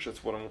church.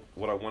 That's what I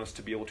want us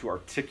to be able to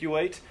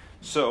articulate.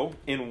 So,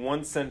 in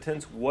one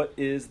sentence, what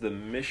is the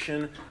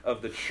mission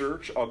of the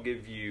church? I'll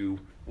give you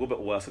a little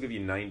bit less. I'll give you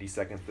 90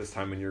 seconds this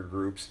time in your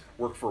groups.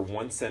 Work for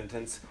one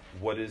sentence.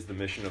 What is the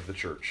mission of the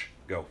church?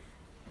 Go.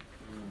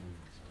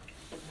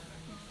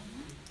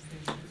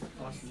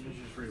 Austin, did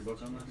you just read a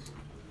book on this?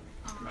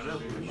 I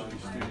know.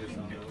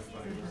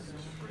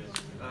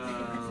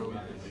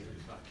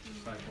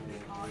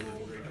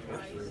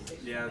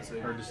 Yeah, it's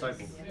Or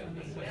disciple.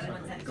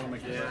 Go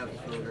make disciples.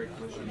 the Great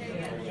Commission.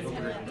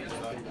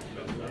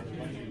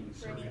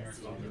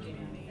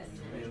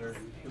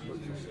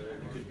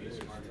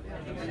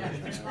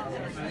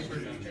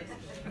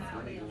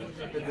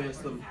 Advance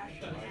them.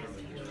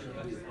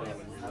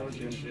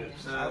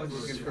 I was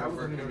looking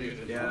for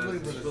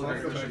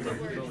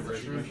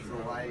truth, the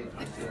light.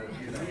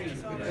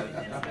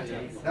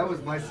 That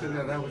was my sin.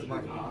 That was my. I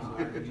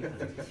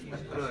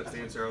know that's the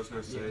answer. I was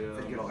going to say.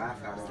 They get a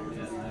laugh out of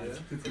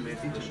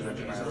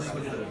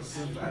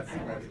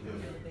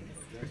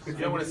You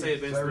don't want to say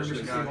advanced mission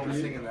of God. I'm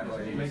singing that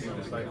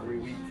like every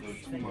week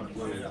for 2 months.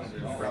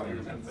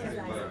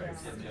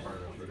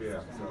 Yeah,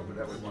 so but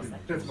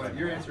that's my.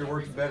 Your answer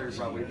works better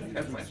probably.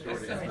 That's my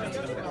story. You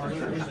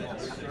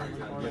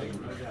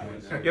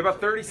have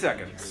about 30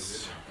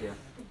 seconds. Yeah.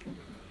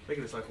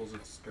 Making disciples,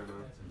 it's kind of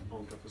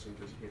all-encompassing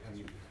because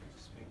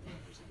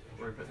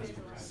we're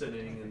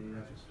sinning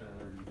and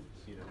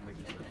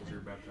making disciples.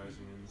 You're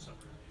baptizing and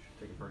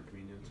taking part in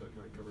communion, so it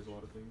kind of covers a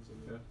lot of things.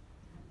 And,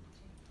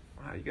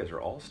 Wow, you guys are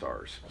all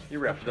stars. You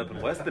wrapped it up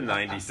in less than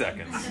 90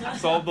 seconds.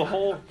 Solved the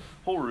whole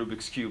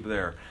Rubik's Cube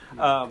there.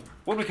 What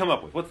did we come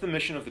up with? What's the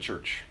mission of the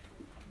church?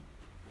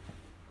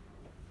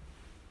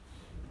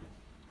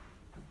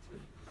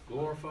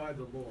 Glorify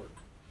the Lord.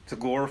 To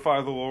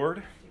glorify the Lord.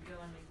 To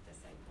go and make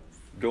disciples.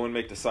 Go and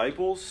make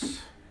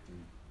disciples.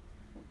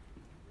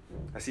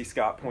 I see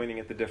Scott pointing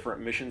at the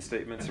different mission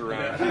statements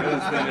around here.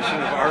 That's the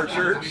mission of our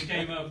church. We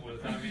came up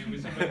with. I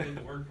mean, somebody did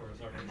the work for us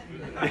already.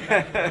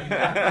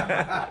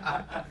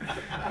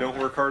 Don't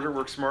work harder,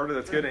 work smarter.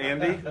 That's good.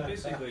 Andy?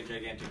 Basically a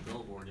gigantic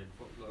billboard. It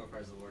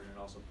glorifies the Lord and it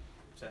also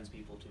sends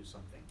people to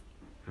something.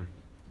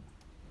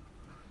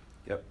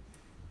 Yep.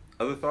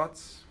 Other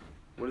thoughts?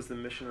 What is the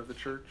mission of the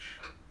church?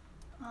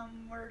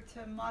 We're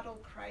to model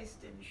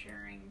Christ in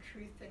sharing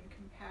truth and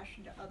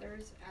compassion to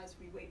others as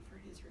we wait for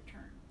his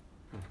return.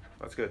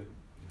 That's good.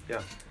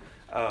 Yeah.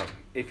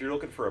 If you're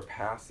looking for a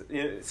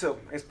passage, so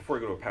I guess before we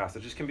go to a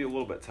passage, this can be a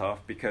little bit tough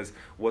because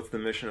what's the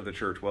mission of the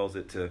church? Well, is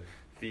it to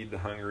feed the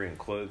hungry and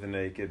clothe the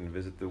naked and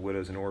visit the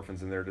widows and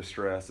orphans in their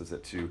distress? Is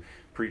it to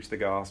preach the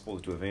gospel?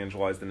 Is it to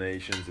evangelize the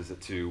nations? Is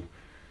it to...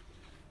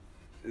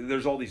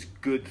 There's all these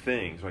good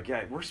things. Like,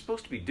 yeah, we're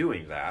supposed to be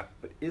doing that,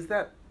 but is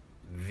that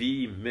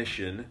the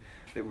mission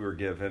that we were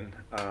given?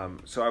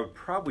 So I would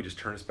probably just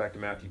turn us back to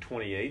Matthew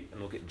 28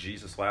 and look at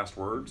Jesus' last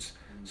words.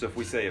 So if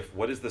we say,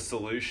 what is the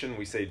solution?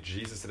 We say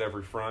Jesus at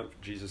every front,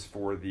 Jesus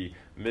for the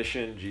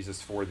mission,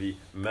 Jesus for the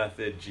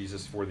method,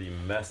 Jesus for the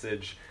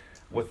message.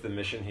 What's the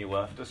mission he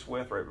left us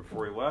with right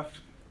before he left?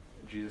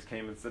 Jesus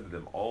came and said to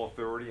them, all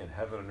authority in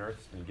heaven and earth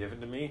has been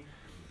given to me.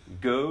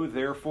 Go,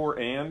 therefore,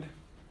 and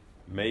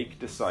make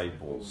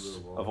disciples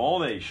of all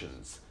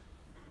nations,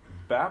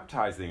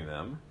 baptizing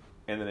them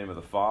in the name of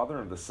the Father,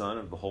 and of the Son,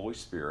 and of the Holy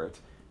Spirit,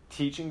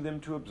 teaching them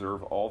to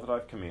observe all that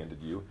I've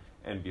commanded you,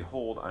 and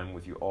behold, I'm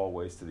with you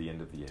always to the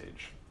end of the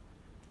age.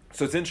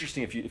 So it's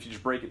interesting if you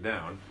just break it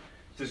down.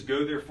 It says,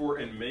 go therefore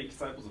and make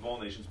disciples of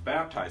all nations,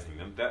 baptizing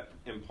them. That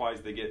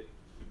implies they get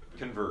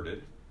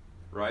converted,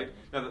 right?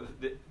 Now,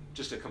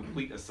 just a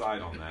complete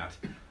aside on that.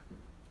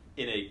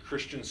 In a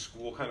Christian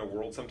school kind of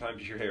world,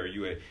 sometimes you hear, hey, are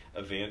you a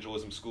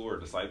evangelism school or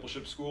a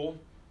discipleship school?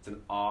 It's an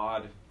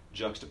odd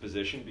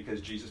juxtaposition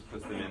because Jesus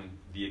puts them in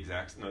the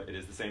exact, no, it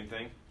is the same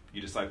thing.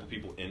 You disciple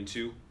people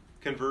into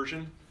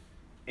conversion.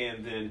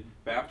 and then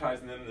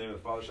baptizing them in the name of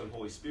the Father, Son, and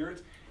Holy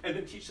Spirit, and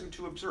then teach them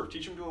to observe,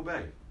 teach them to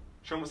obey.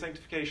 Show them what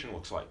sanctification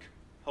looks like.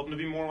 Help them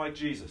to be more like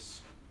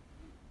Jesus.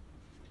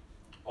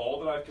 All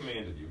that I've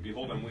commanded you.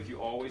 Behold, I'm with you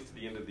always to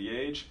the end of the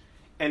age.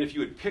 And if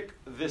you would pick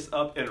this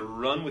up and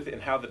run with it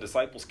and how the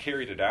disciples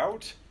carried it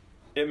out,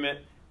 it meant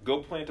go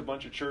plant a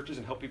bunch of churches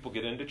and help people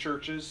get into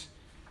churches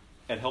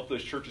and help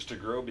those churches to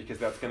grow, because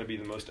that's going to be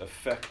the most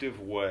effective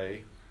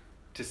way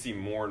to see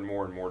more and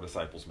more and more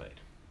disciples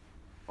made.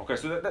 Okay,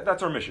 so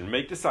that's our mission.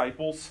 Make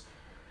disciples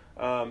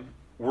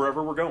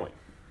wherever we're going,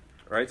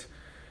 right?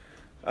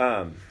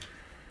 Where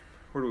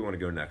do we want to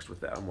go next with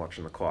that? I'm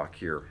watching the clock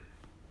here.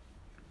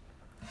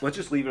 Let's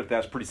just leave it at that.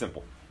 It's pretty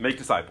simple. Make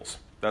disciples.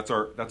 That's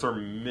our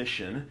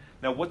mission.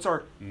 Now, what's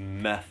our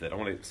method? I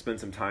want to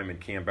spend some time and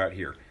camp out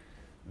here.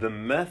 The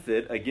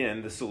method,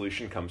 again, the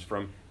solution comes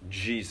from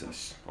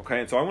Jesus. Okay,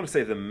 and so I want to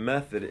say the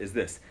method is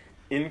this: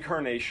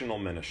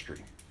 incarnational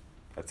ministry.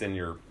 That's in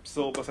your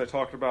syllabus. I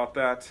talked about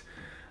that.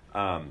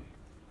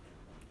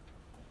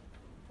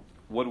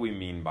 What do we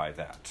mean by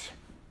that?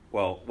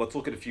 Well, let's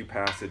look at a few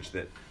passages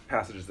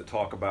that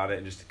talk about it,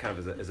 and just kind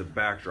of as a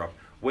backdrop.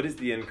 What is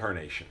the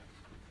incarnation?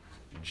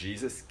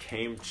 Jesus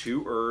came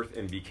to earth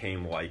and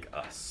became like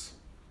us.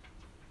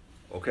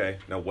 Okay,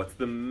 now what's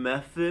the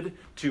method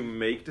to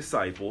make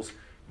disciples?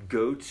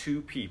 Go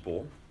to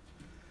people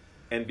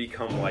and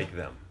become like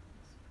them.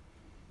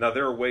 Now,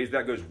 there are ways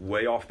that goes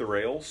way off the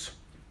rails,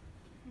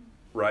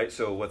 right?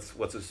 So let's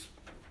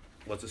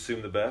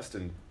assume the best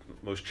and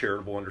most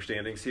charitable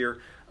understandings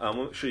here. Let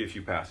me show you a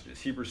few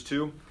passages. Hebrews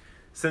 2.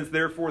 Since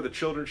therefore the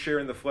children share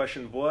in the flesh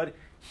and blood,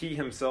 he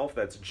himself,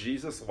 that's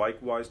Jesus,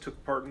 likewise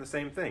took part in the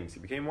same things. He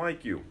became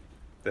like you,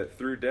 that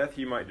through death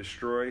he might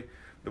destroy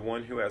the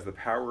one who has the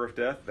power of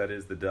death, that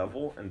is the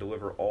devil, and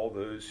deliver all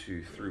those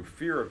who through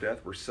fear of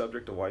death were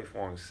subject to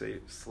lifelong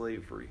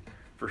slavery.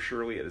 For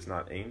surely it is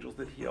not angels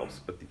that he helps,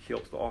 but he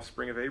helps the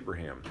offspring of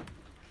Abraham.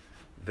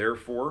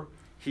 Therefore,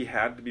 he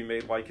had to be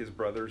made like his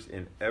brothers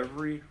in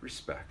every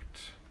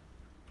respect,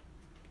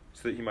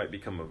 so that he might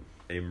become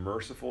a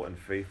merciful and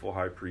faithful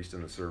high priest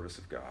in the service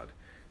of God,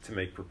 to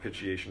make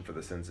propitiation for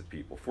the sins of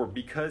people. For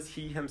because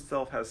he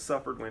himself has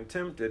suffered when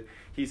tempted,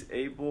 he's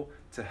able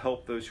to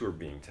help those who are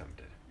being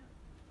tempted.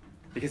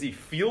 Because he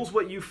feels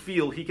what you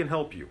feel, he can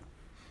help you.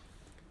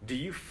 Do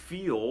you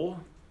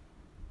feel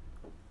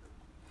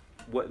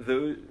what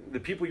the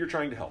people you're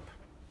trying to help,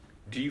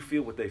 do you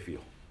feel what they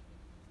feel?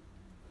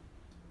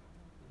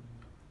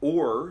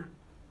 Or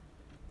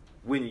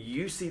when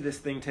you see this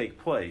thing take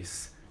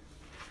place,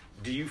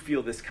 do you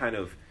feel this kind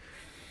of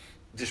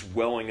just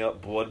welling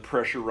up, blood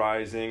pressure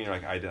rising? You're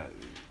like,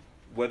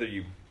 whether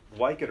you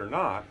like it or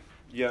not,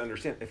 you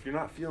understand, if you're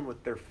not feeling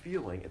what they're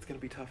feeling, it's going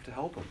to be tough to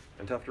help them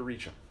and tough to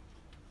reach them.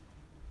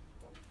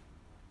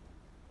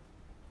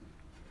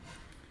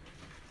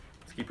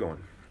 Let's keep going.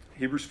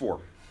 Hebrews 4.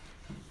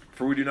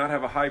 For we do not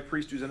have a high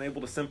priest who's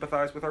unable to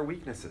sympathize with our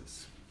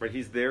weaknesses. Right?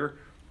 He's there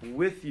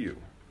with you.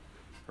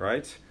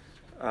 Right?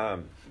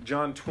 John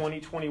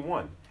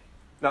 20:21.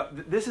 Now,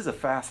 this is a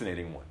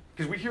fascinating one.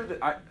 Because we hear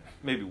that,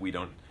 maybe we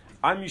don't.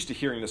 I'm used to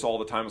hearing this all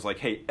the time. It's like,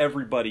 hey,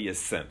 everybody is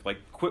sent. Like,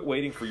 quit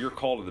waiting for your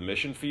call to the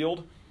mission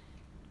field.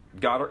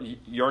 God,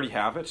 you already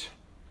have it.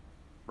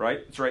 Right?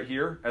 It's right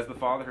here. As the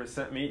Father has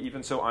sent me,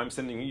 even so I'm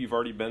sending you. You've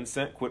already been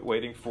sent. Quit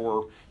waiting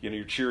for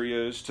your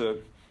Cheerios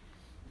to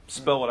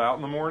spell it out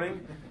in the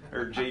morning.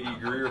 Or J.D.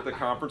 Greer at the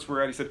conference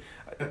we're at,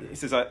 he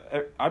says,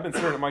 I've been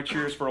staring at my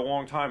Cheerios for a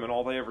long time, and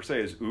all they ever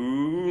say is,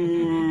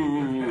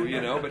 ooh,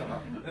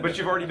 but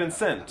you've already been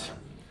sent.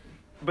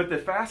 But the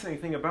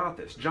fascinating thing about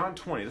this, John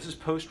 20, this is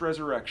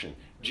post-resurrection.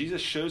 Jesus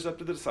shows up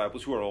to the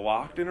disciples who are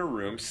locked in a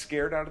room,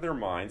 scared out of their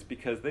minds,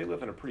 because they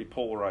live in a pretty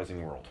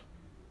polarizing world.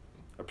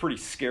 A pretty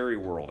scary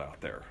world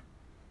out there.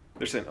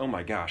 They're saying, oh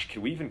my gosh,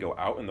 can we even go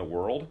out in the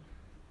world?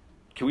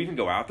 Can we even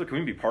go out there? Can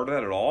we be part of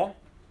that at all?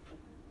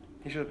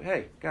 He said,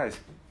 hey, guys,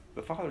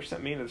 the Father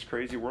sent me into this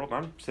crazy world,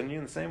 and I'm sending you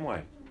in the same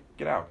way.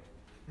 Get out.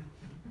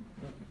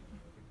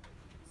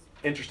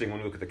 Interesting when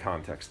we look at the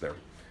context there.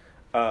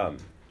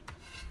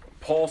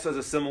 Paul says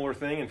a similar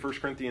thing in 1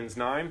 Corinthians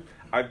 9.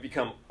 I've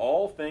become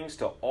all things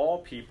to all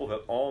people,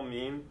 that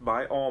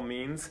by all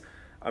means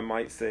I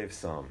might save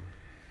some.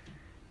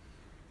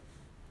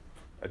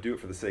 I do it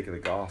for the sake of the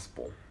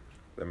gospel,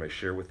 that I may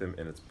share with them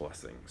in its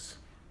blessings.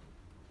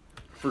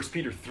 1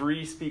 Peter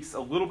 3 speaks a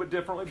little bit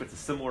differently, but it's a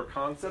similar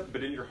concept.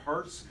 But in your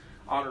hearts,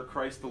 honor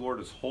Christ the Lord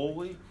as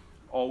holy,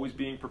 always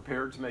being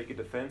prepared to make a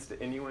defense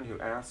to anyone who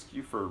asks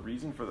you for a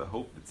reason for the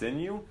hope that's in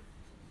you,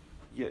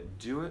 yet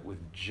do it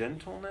with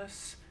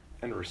gentleness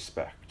and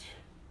respect.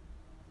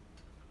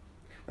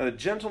 Now, the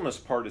gentleness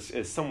part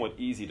is somewhat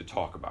easy to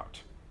talk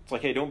about. It's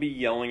like, hey, don't be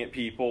yelling at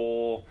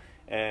people,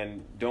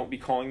 and don't be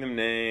calling them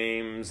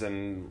names,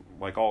 and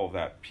like all of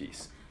that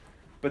piece.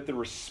 But the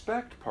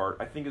respect part,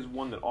 I think, is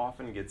one that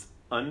often gets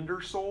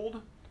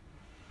undersold,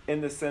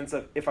 in the sense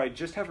of, if I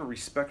just have a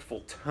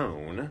respectful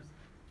tone,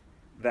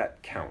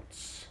 that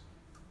counts.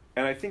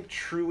 And I think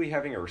truly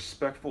having a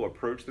respectful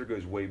approach there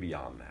goes way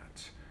beyond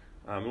that.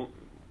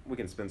 We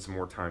can spend some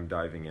more time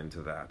diving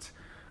into that.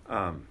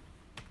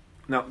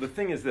 Now, the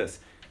thing is this.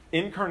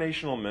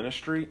 Incarnational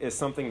ministry is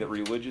something that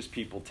religious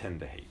people tend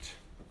to hate.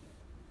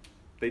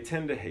 They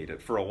tend to hate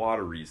it for a lot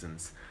of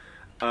reasons.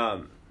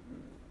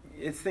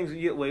 It's things that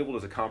get labeled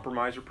as a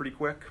compromiser pretty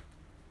quick.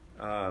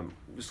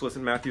 Just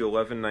listen to Matthew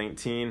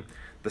 11:19.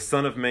 The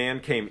Son of Man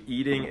came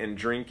eating and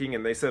drinking,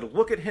 and they said,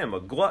 look at him, a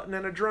glutton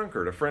and a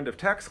drunkard, a friend of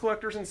tax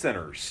collectors and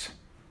sinners.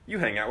 You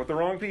hang out with the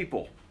wrong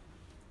people.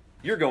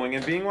 You're going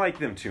and being like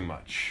them too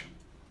much.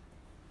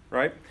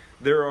 Right?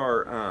 There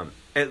are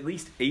at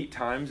least 8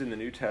 times in the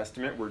New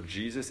Testament where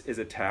Jesus is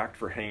attacked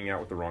for hanging out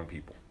with the wrong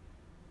people.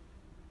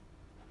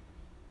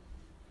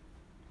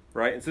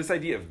 Right? It's this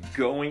idea of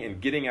going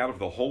and getting out of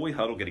the holy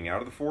huddle, getting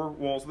out of the 4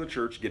 walls of the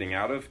church, getting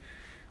out of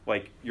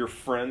like your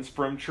friends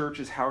from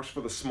church's house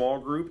for the small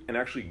group, and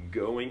actually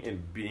going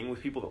and being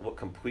with people that look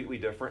completely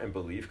different and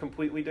believe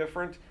completely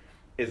different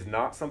is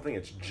not something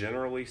that's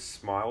generally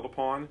smiled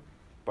upon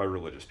by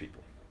religious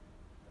people.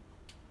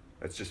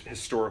 That's just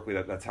historically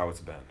that's how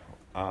it's been.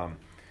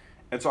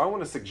 And so I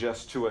want to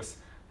suggest to us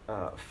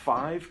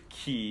 5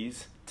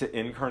 keys to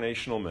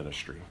incarnational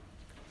ministry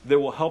that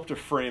will help to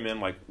frame in,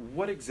 like,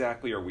 what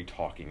exactly are we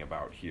talking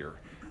about here?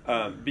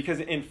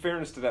 Because in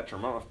fairness to that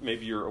term, I don't know if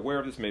maybe you're aware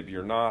of this, maybe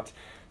you're not,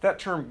 that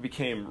term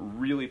became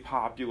really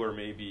popular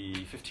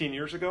maybe 15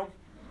 years ago.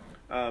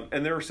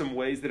 And there are some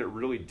ways that it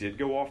really did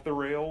go off the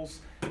rails,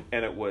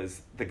 and it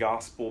was the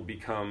gospel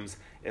becomes,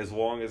 as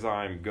long as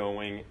I'm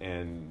going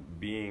and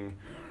being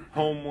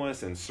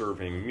homeless and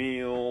serving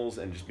meals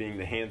and just being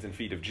the hands and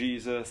feet of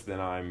Jesus, then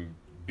I'm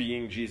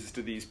being Jesus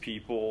to these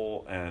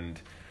people.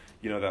 And,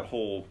 you know, that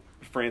whole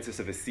Francis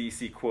of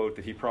Assisi quote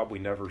that he probably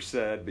never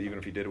said, but even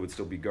if he did, it would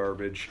still be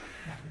garbage.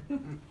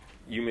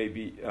 You may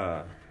be,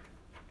 it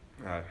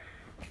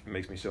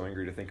makes me so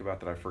angry to think about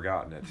that I've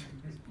forgotten it.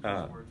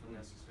 Words when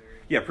necessary.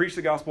 Yeah, preach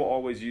the gospel,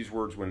 always use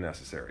words when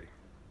necessary.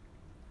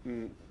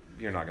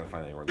 You're not going to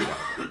find anywhere in the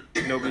Bible.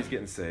 Nobody's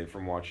getting saved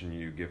from watching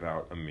you give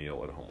out a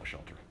meal at a homeless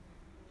shelter.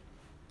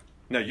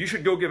 Now, you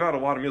should go give out a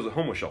lot of meals at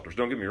homeless shelters,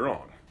 don't get me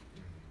wrong.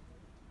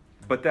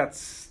 But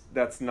that's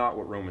not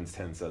what Romans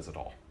 10 says at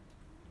all.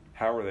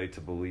 How are they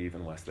to believe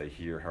unless they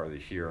hear? How are they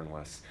to hear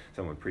unless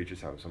someone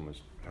preaches? How to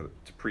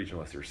preach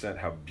unless they're sent?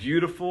 How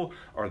beautiful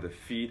are the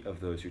feet of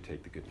those who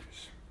take the good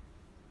news.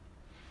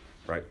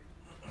 Right?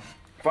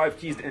 5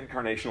 keys to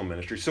incarnational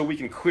ministry. So we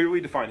can clearly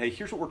define, hey,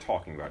 here's what we're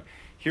talking about.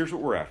 Here's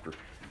what we're after.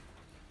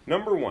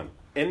 Number 1,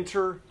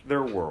 enter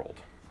their world.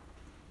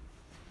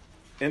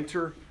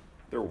 Enter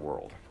their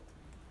world.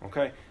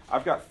 Okay?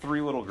 I've got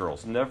 3 little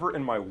girls. Never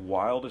in my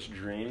wildest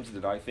dreams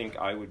did I think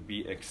I would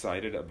be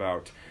excited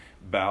about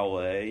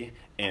ballet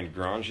and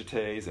grand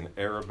jetés and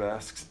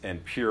arabesques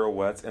and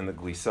pirouettes and the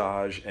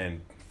glissage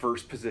and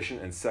first position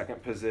and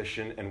second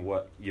position and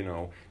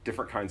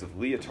different kinds of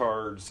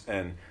leotards,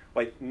 and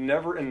like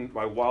never in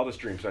my wildest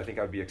dreams did I think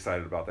I'd be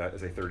excited about that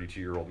as a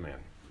 32-year-old man.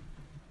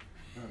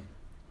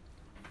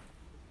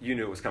 You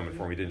knew it was coming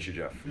for me, didn't you,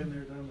 Jeff? Been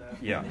there, done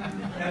that. Yeah.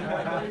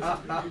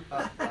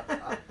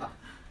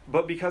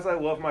 But because I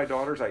love my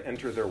daughters, I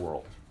enter their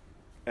world.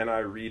 And I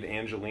read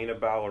Angelina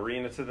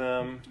Ballerina to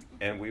them,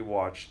 and we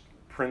watch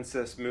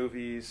princess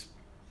movies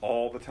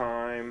all the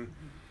time.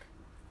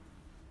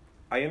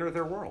 I enter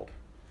their world,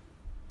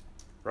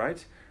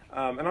 right?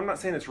 And I'm not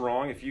saying it's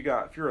wrong if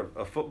you're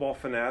a football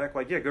fanatic,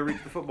 like, yeah, go read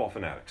the Football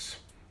Fanatics.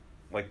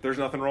 Like, there's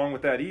nothing wrong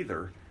with that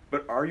either.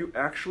 But are you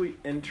actually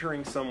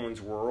entering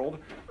someone's world,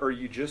 or are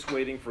you just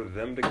waiting for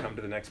them to come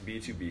to the next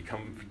B2B,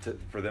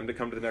 for them to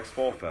come to the next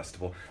fall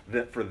festival,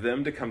 for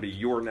them to come to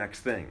your next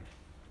thing?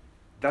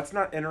 That's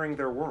not entering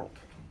their world.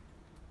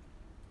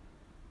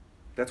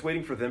 That's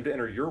waiting for them to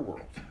enter your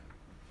world.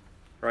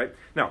 Right?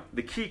 Now,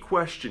 the key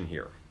question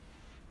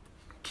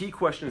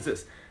is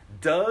this.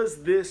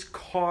 Does this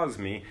cause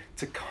me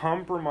to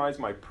compromise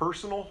my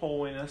personal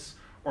holiness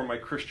or my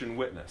Christian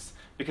witness?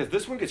 Because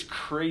this one gets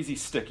crazy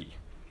sticky.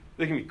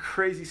 They can be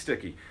crazy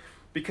sticky.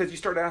 Because you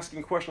start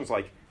asking questions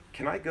like,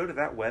 can I go to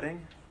that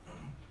wedding?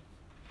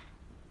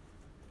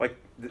 Like,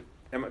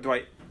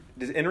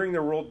 does entering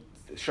their world,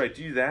 should I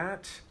do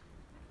that?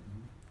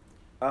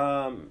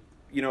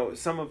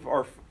 Some of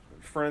our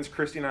friends,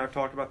 Christy and I have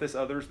talked about this,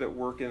 others that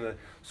work in the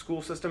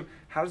school system.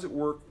 How does it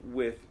work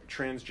with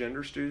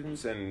transgender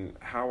students and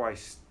how I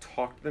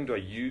talk to them?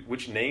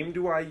 Which name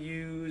do I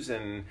use,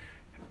 and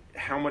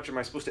how much am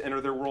I supposed to enter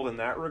their world in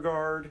that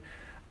regard?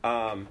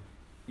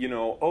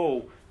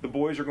 The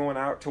boys are going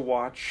out to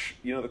watch,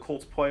 the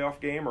Colts playoff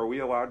game. Are we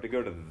allowed to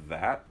go to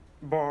that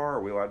bar?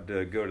 Are we allowed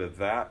to go to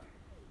that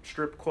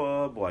strip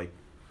club? Like,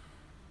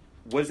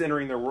 what is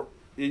entering their world?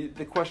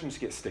 The questions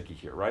get sticky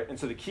here, right? And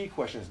so the key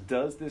question is,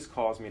 does this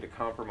cause me to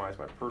compromise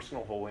my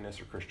personal holiness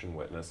or Christian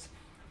witness?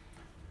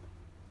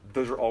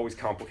 Those are always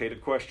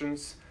complicated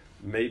questions.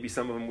 Maybe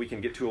some of them we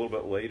can get to a little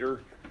bit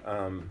later,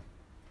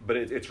 but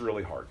it's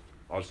really hard.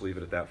 I'll just leave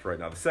it at that for right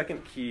now. The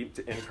second key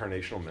to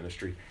incarnational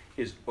ministry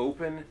is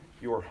open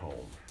your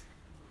home.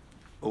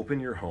 Open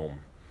your home.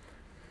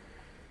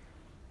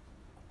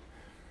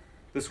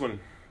 This one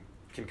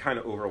can kind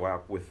of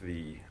overlap with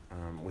the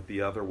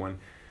other one.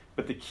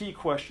 But the key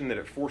question that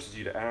it forces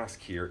you to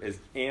ask here is,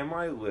 am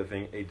I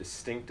living a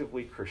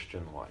distinctively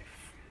Christian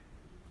life?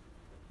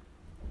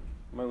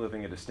 Am I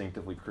living a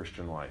distinctively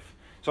Christian life?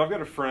 So I've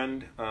got a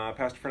friend,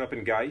 pastor friend up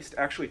in Geist.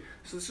 Actually,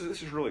 so this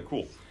is really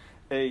cool.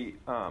 A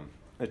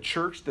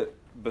church that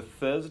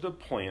Bethesda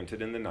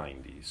planted in the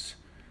 90s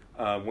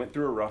went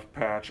through a rough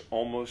patch,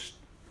 almost,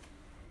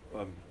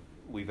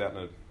 leave that in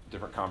a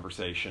different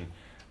conversation,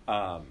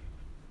 and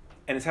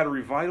it's had a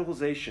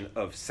revitalization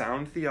of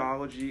sound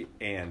theology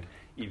and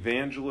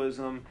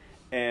evangelism,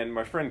 and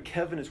my friend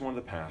Kevin is one of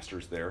the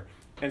pastors there.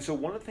 And so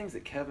one of the things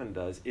that Kevin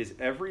does is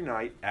every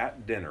night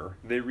at dinner,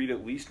 they read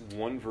at least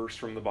one verse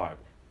from the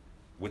Bible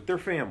with their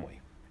family.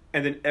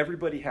 And then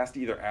everybody has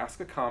to either ask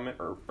a comment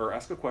or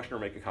ask a question or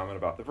make a comment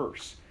about the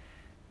verse.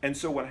 And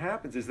so what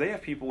happens is they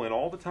have people in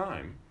all the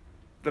time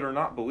that are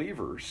not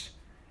believers.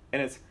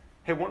 And it's,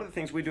 hey, one of the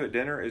things we do at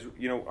dinner is,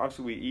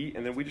 obviously we eat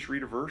and then we just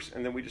read a verse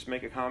and then we just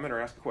make a comment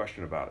or ask a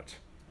question about it.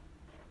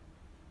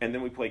 And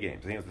then we play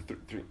games. I think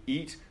it's the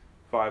eat,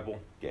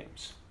 Bible,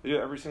 games. They do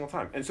it every single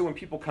time. And so when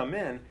people come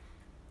in,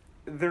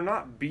 they're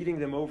not beating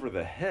them over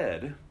the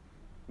head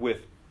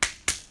with,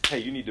 hey,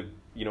 you need to,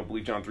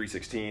 believe John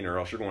 3:16 or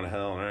else you're going to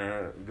hell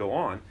and go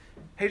on.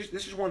 Hey,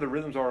 this is one of the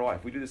rhythms of our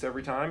life. We do this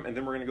every time, and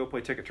then we're going to go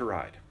play Ticket to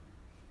Ride.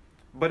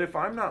 But if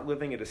I'm not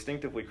living a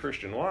distinctively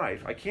Christian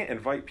life, I can't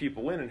invite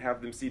people in and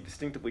have them see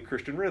distinctively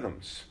Christian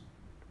rhythms,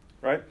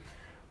 right?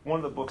 One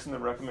of the books in the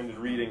recommended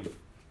reading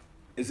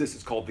is this.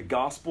 It's called The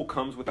Gospel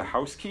Comes with a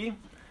House Key.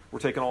 We're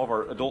taking all of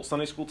our adult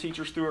Sunday school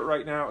teachers through it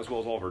right now, as well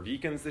as all of our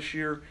deacons this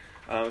year.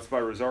 It's by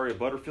Rosaria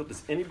Butterfield.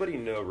 Does anybody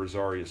know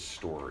Rosaria's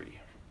story?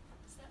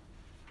 Is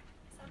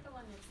that the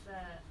one that's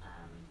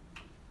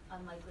the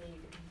unlikely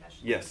confession?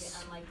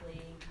 Yes. The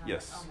unlikely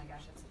Yes. Oh my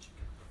gosh, that's such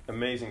a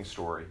Amazing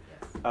story.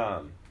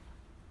 yes.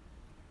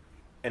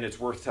 And it's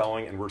worth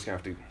telling, and we're just going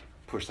to have to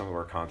push some of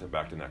our content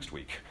back to next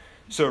week.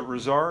 So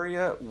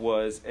Rosaria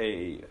was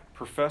a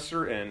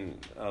professor in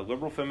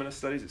liberal feminist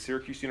studies at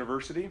Syracuse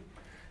University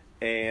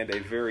and a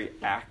very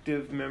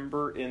active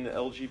member in the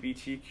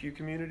LGBTQ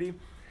community.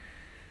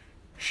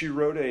 She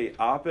wrote a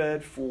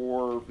op-ed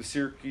for the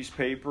Syracuse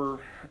paper,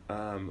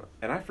 and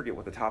I forget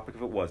what the topic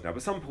of it was now,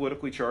 but some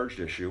politically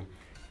charged issue.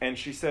 And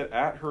she said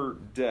at her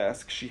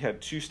desk she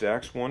had 2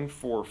 stacks, one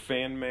for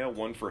fan mail,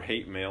 one for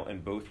hate mail,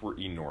 and both were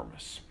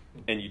enormous.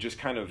 And you just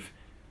kind of,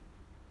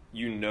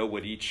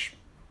 what each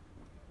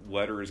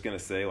letter is going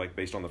to say, like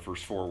based on the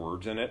first 4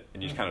 words in it,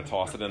 and you just kind of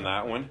toss it in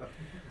that one.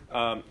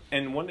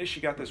 And one day she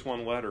got this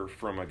one letter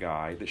from a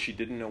guy that she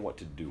didn't know what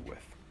to do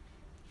with.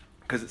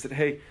 Because it said,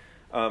 hey,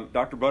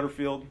 Dr.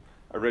 Butterfield,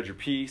 I read your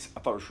piece.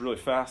 I thought it was really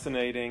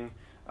fascinating.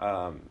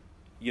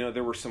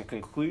 There were some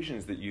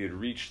conclusions that you had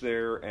reached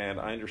there, and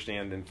I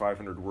understand in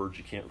 500 words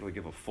you can't really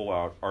give a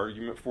full-out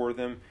argument for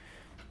them.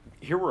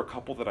 Here were a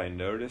couple that I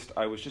noticed.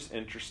 I was just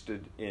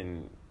interested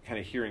in kind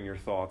of hearing your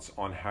thoughts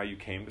on how you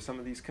came to some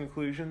of these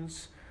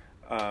conclusions,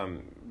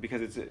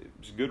 because it's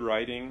good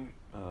writing.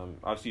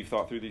 Obviously, you've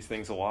thought through these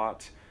things a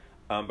lot,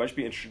 but I'd just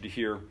be interested to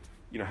hear,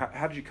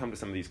 how did you come to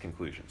some of these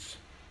conclusions?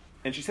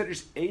 And she said it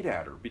just ate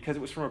at her because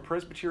it was from a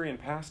Presbyterian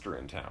pastor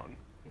in town.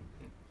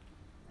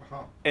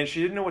 Uh-huh. And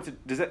she didn't know what to,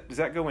 does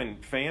that go in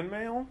fan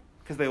mail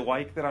because they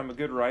like that I'm a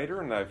good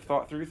writer and I've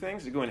thought through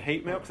things? Does it go in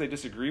hate mail because they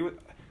disagree with?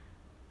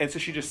 And so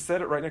she just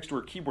set it right next to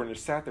her keyboard and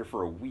just sat there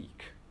for a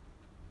week.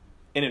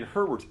 And in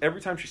her words,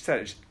 every time she said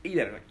it, just ate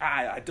at it. Like,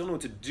 I don't know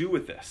what to do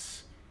with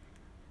this.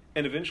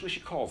 And eventually she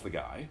calls the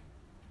guy,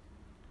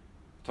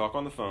 talk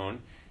on the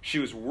phone. She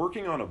was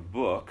working on a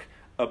book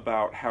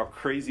about how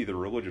crazy the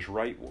religious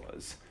right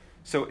was.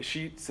 So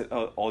she said,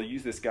 I'll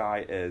use this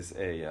guy as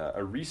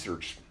a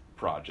research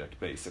project,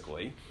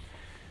 basically.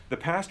 The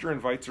pastor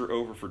invites her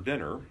over for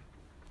dinner.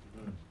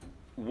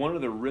 One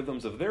of the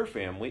rhythms of their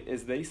family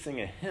is they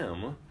sing a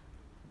hymn,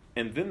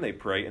 and then they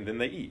pray, and then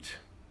they eat.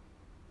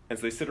 And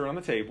so they sit around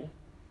the table.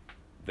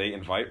 They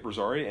invite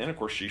Rosaria in. Of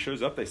course, she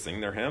shows up. They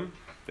sing their hymn.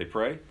 They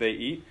pray. They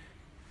eat.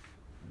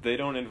 They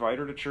don't invite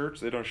her to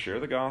church. They don't share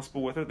the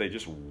gospel with her. They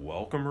just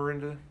welcome her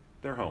into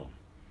their home.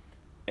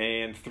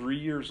 And 3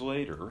 years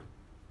later,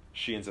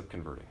 she ends up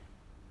converting.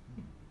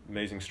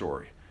 Amazing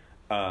story.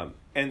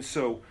 And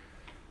so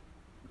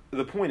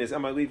the point is,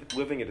 am I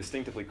living a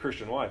distinctively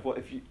Christian life? Well,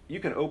 if you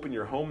can open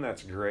your home,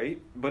 that's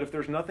great. But if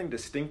there's nothing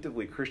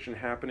distinctively Christian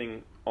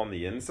happening on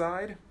the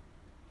inside,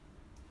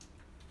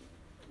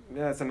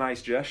 that's a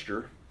nice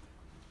gesture.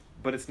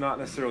 But it's not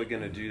necessarily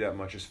going to do that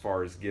much as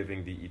far as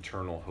giving the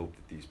eternal hope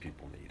that these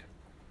people need.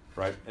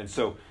 Right? And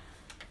so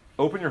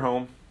open your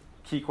home.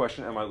 Key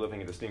question, am I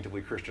living a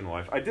distinctively Christian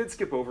life? I did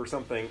skip over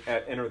something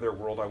at Enter Their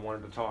World I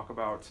wanted to talk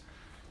about.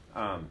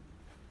 I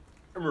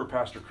remember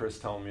Pastor Chris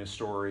telling me a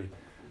story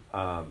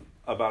about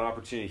an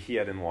opportunity he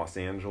had in Los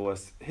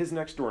Angeles. His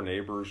next door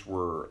neighbors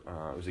were,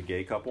 it was a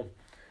gay couple.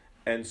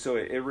 And so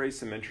it raised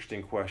some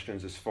interesting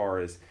questions as far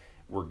as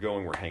we're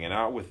hanging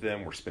out with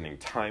them, we're spending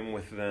time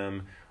with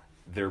them.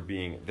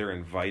 They're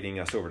inviting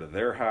us over to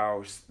their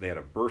house. They had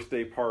a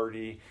birthday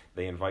party.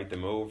 They invite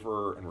them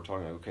over, and we're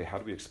talking, okay, how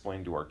do we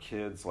explain to our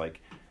kids,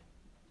 like,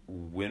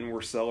 when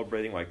we're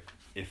celebrating, like,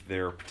 if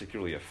they're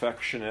particularly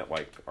affectionate,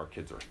 like our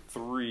kids are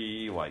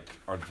 3, like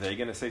are they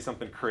going to say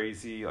something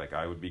crazy? Like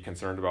I would be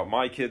concerned about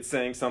my kids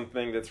saying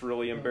something that's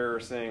really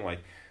embarrassing. Like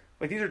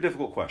these are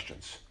difficult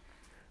questions,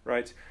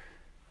 right?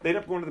 They end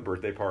up going to the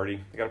birthday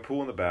party. They got a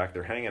pool in the back.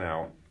 They're hanging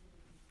out.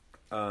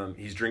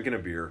 He's drinking a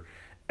beer.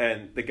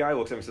 And the guy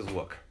looks at him and says,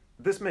 look,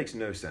 this makes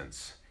no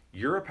sense.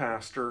 You're a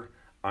pastor.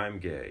 I'm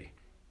gay.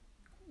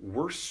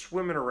 We're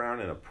swimming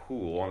around in a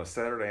pool on a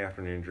Saturday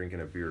afternoon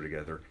drinking a beer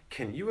together.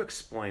 Can you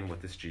explain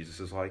what this Jesus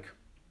is like?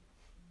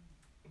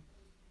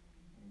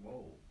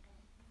 Whoa.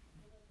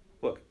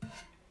 Look,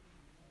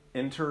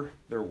 enter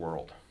their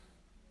world.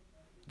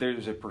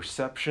 There's a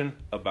perception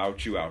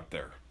about you out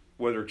there.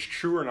 Whether it's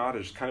true or not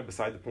is kind of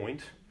beside the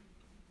point,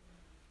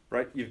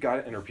 right? You've got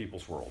to enter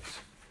people's worlds.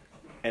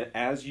 And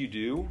as you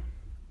do,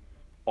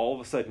 all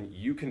of a sudden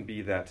you can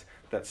be that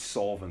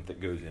solvent that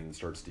goes in and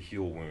starts to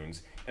heal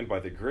wounds. And by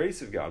the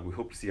grace of God, we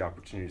hope to see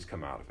opportunities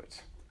come out of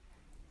it.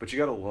 But you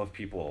got to love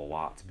people a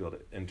lot to be able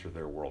to enter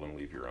their world and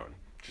leave your own.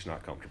 Just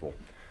not comfortable.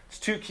 It's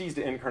 2 keys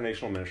to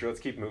incarnational ministry. Let's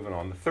keep moving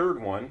on. The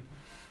third one,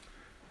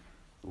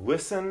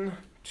 listen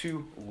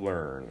to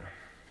learn.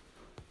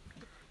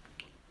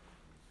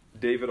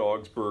 David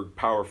Augsburg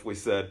powerfully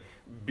said,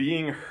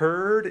 being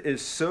heard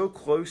is so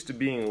close to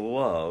being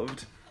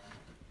loved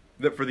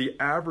that for the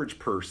average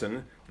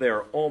person, they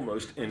are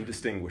almost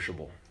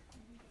indistinguishable.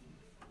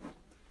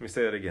 Let me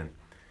say that again.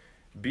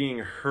 Being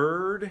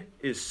heard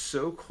is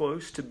so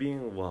close to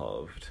being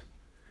loved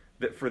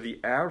that for the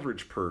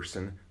average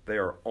person, they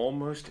are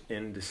almost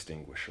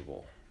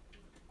indistinguishable.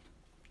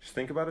 Just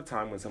think about a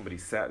time when somebody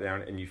sat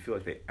down and you feel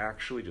like they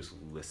actually just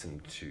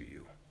listened to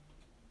you,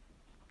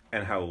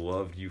 and how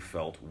loved you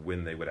felt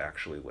when they would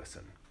actually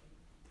listen.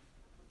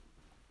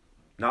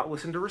 Not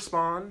listen to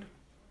respond,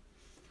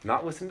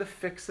 not listen to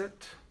fix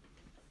it,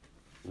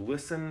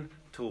 listen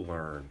to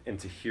learn and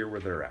to hear where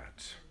they're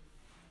at.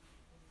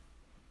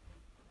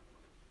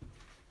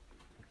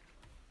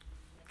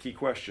 Key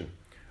question.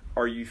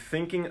 Are you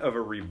thinking of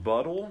a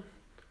rebuttal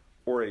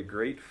or a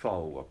great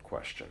follow-up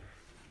question?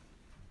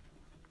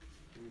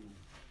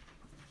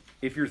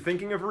 If you're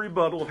thinking of a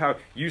rebuttal of how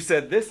you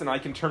said this and I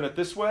can turn it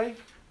this way,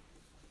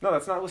 no,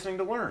 that's not listening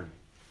to learn.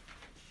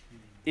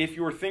 If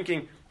you're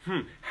thinking,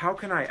 how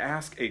can I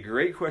ask a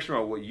great question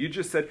about what you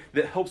just said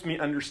that helps me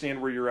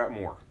understand where you're at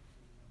more?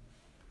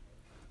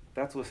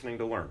 That's listening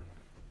to learn.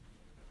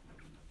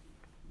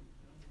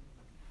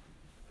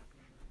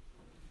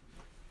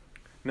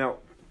 Now,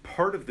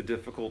 part of the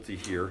difficulty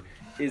here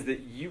is that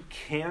you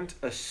can't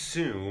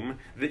assume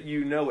that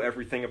you know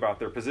everything about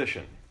their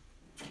position.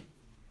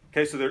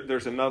 Okay, so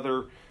there's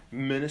another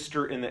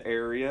minister in the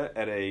area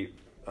at a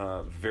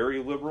very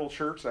liberal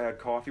church I had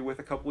coffee with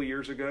a couple of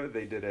years ago.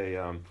 They did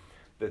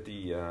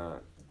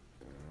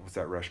what's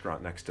that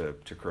restaurant next to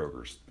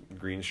Kroger's?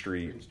 Green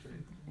Street,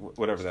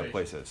 whatever that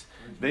place is.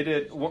 They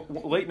did,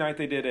 late night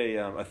they did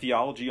a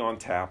theology on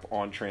tap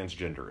on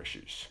transgender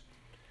issues,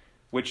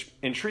 which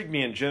intrigued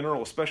me in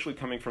general, especially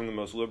coming from the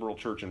most liberal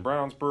church in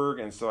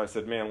Brownsburg. And so I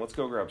said, man, let's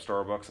go grab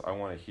Starbucks. I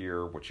want to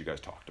hear what you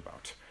guys talked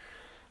about.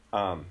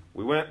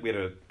 We went, we had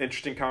an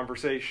interesting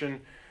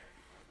conversation.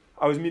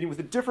 I was meeting with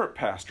a different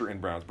pastor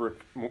in Brownsburg,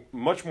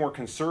 much more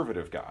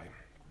conservative guy.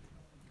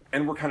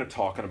 And we're kind of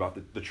talking about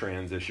the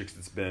trans issue because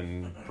it's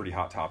been a pretty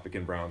hot topic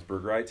in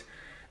Brownsburg, right?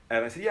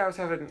 And I said, yeah, I was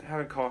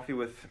having coffee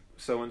with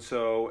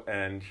so-and-so,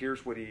 and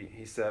here's what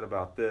he said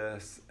about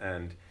this.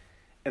 And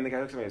the guy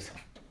looks at me and says,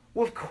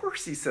 well, of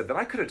course he said that.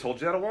 I could have told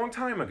you that a long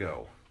time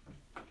ago.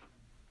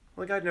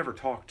 Like, I'd never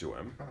talked to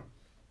him.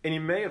 And he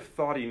may have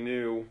thought he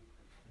knew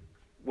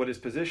what his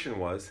position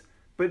was,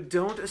 but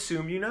don't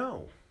assume you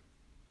know.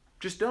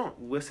 Just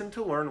don't. Listen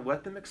to learn.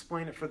 Let them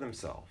explain it for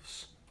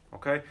themselves.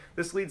 Okay?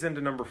 This leads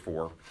into number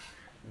 4.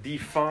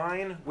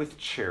 Define with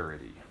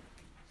charity.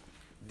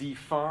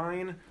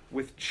 Define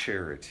with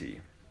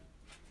charity.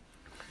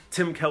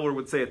 Tim Keller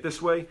would say it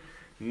this way: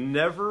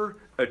 never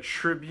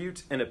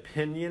attribute an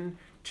opinion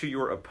to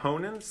your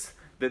opponents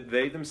that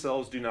they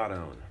themselves do not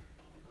own.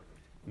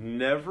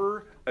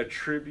 Never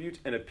attribute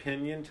an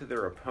opinion to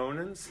their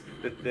opponents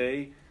that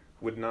they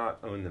would not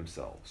own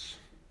themselves.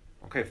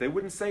 Okay, if they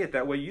wouldn't say it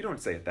that way, you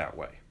don't say it that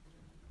way.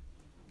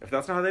 If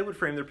that's not how they would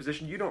frame their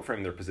position, you don't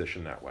frame their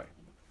position that way.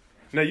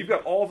 Now, you've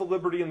got all the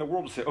liberty in the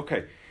world to say,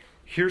 okay,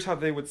 here's how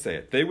they would say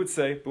it. They would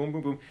say, boom,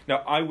 boom, boom.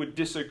 Now, I would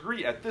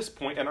disagree at this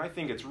point, and I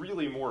think it's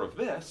really more of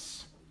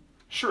this.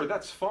 Sure,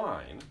 that's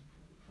fine.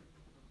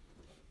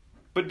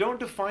 But don't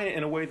define it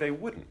in a way they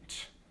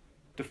wouldn't.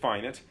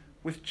 Define it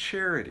with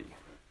charity.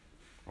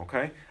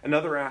 Okay?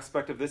 Another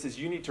aspect of this is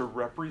you need to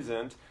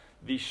represent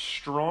the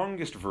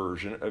strongest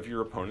version of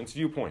your opponent's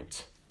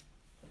viewpoint.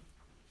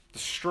 The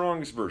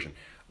strongest version.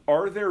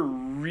 Are there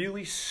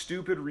really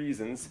stupid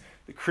reasons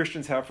that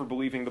Christians have for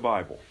believing the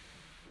Bible?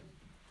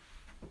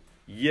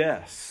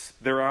 Yes,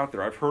 they're out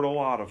there. I've heard a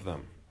lot of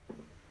them.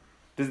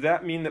 Does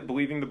that mean that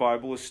believing the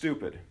Bible is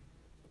stupid?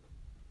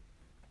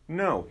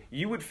 No.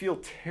 You would feel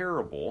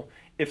terrible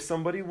if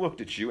somebody looked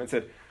at you and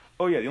said,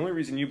 oh yeah, the only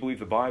reason you believe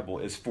the Bible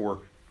is for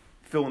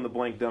fill in the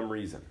blank dumb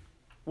reason.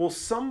 Well,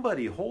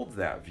 somebody holds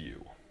that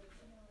view.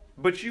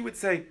 But you would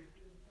say,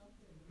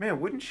 man,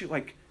 wouldn't you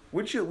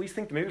at least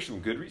think that maybe there's some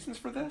good reasons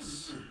for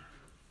this?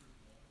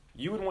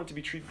 You would want to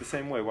be treated the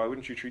same way. Why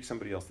wouldn't you treat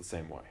somebody else the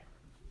same way?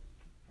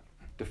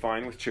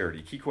 Define with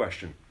charity. Key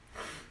question.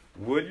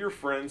 Would your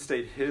friend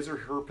state his or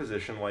her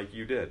position like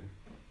you did?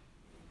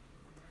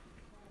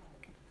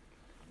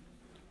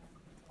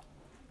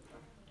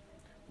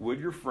 Would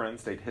your friend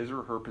state his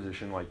or her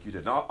position like you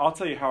did? Now, I'll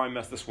tell you how I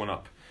messed this one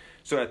up.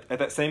 So at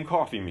that same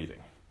coffee meeting,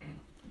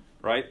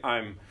 right,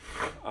 I'm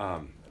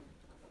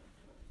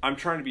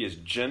trying to be as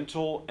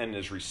gentle and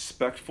as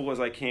respectful as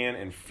I can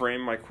and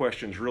frame my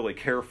questions really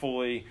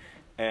carefully.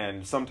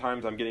 And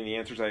sometimes I'm getting the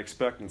answers I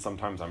expect and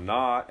sometimes I'm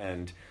not.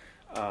 And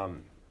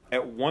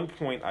at one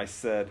point I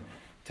said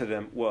to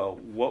them, well,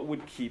 what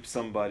would keep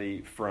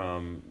somebody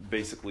from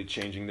basically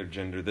changing their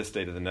gender this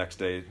day to the next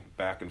day,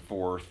 back and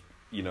forth,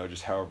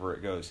 just however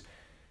it goes?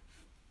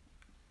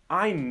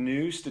 I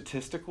knew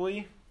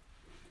statistically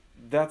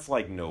that's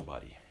like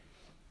nobody.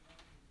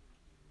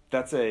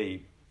 That's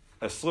a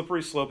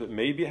slippery slope that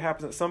maybe it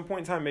happens at some point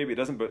in time, maybe it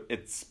doesn't, but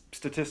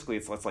statistically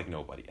it's like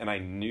nobody. And I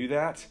knew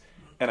that,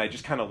 and I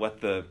just kind of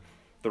let the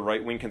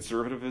right-wing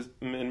conservatism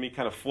in me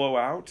kind of flow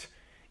out,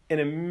 and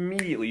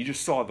immediately you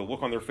just saw the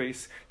look on their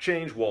face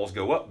change, walls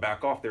go up,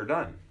 back off, they're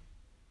done.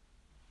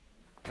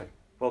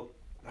 Well,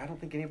 I don't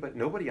think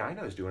nobody I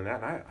know is doing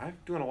that, and I'm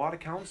doing a lot of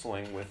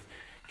counseling with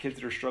kids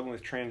that are struggling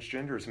with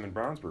transgenderism in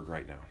Brownsburg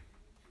right now.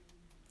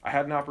 I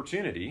had an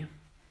opportunity,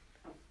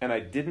 and I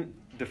didn't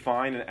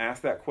define and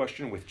ask that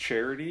question with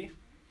charity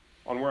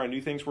on where I knew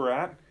things were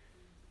at,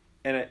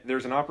 and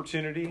there's an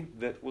opportunity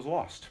that was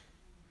lost.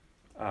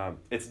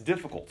 It's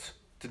difficult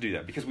to do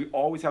that because we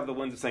always have the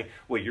lens of saying,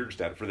 well, you're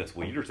just at it for this,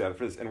 well, you're just at it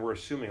for this, and we're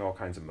assuming all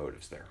kinds of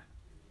motives there,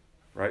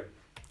 right?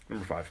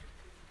 Number 5,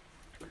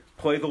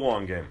 play the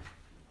long game.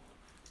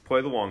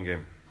 Play the long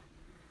game.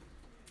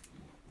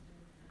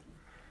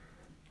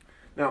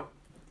 Now,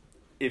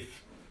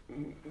 if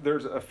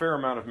there's a fair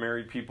amount of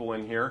married people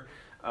in here,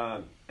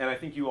 and I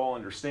think you all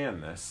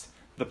understand this,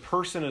 the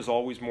person is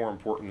always more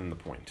important than the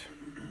point,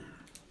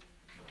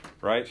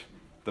 right?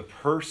 The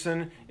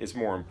person is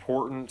more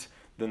important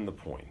than the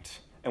point.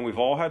 And we've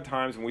all had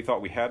times when we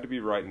thought we had to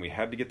be right and we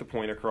had to get the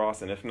point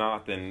across, and if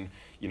not, then,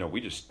 we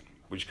just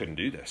couldn't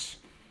do this.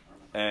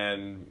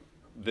 And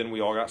then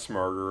we all got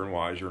smarter and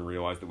wiser and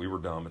realized that we were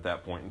dumb at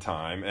that point in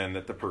time and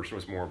that the person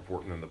was more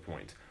important than the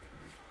point.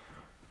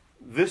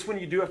 This one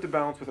you do have to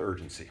balance with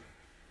urgency. You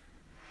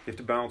have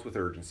to balance with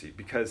urgency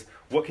because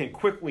what can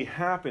quickly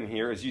happen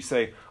here is you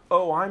say,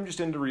 oh, I'm just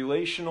into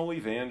relational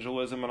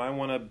evangelism and I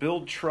want to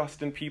build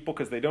trust in people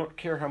because they don't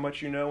care how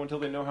much you know until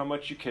they know how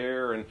much you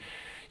care. And,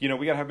 we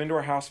got to have them into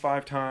our house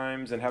 5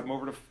 times and have them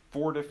over to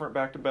 4 different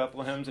Back to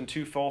Bethlehems and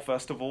 2 fall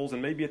festivals.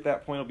 And maybe at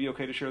that point it'll be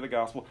okay to share the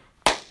gospel.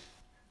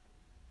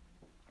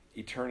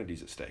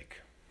 Eternity's at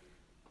stake.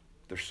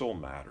 Their soul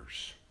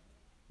matters,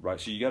 right?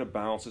 So you got to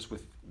balance this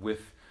with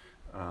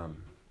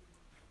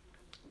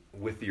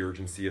the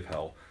urgency of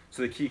hell.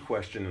 So the key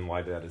question in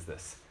light of that is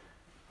this: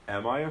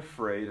 am I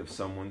afraid of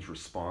someone's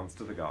response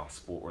to the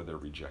gospel or their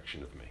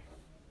rejection of me?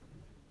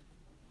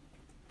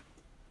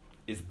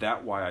 Is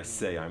that why I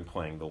say I'm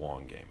playing the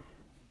long game?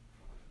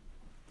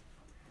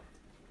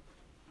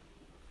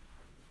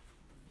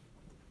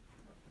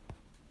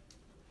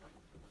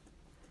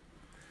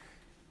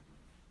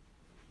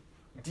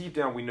 Deep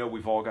down, we know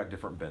we've all got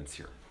different bents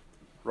here,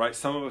 right?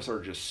 Some of us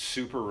are just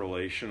super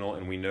relational,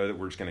 and we know that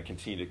we're just going to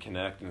continue to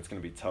connect, and it's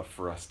going to be tough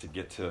for us to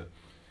get to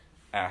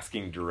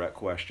asking direct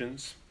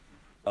questions.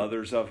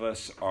 Others of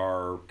us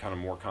are kind of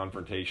more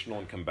confrontational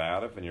and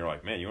combative, and you're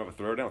like, man, you want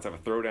to have a throwdown? Let's have a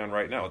throwdown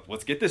right now.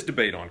 Let's get this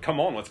debate on. Come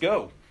on, let's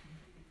go.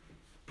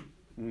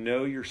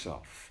 Know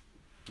yourself.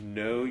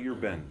 Know your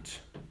bent,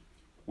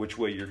 which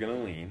way you're going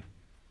to lean.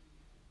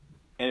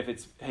 And if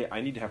it's, hey,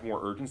 I need to have more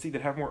urgency,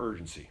 then have more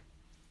urgency.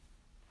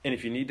 And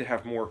if you need to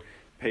have more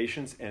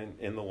patience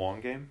in the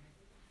long game,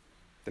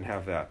 then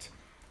have that.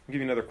 I'll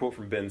give you another quote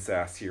from Ben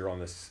Sass here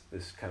on this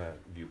kind of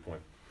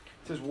viewpoint.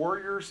 It says,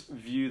 warriors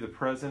view the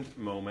present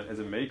moment as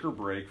a make or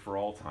break for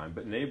all time,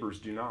 but neighbors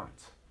do not.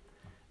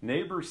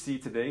 Neighbors see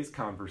today's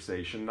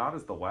conversation not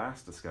as the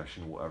last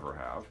discussion we'll ever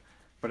have,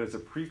 but as a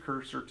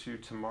precursor to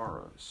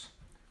tomorrow's.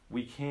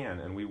 We can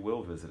and we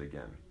will visit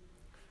again.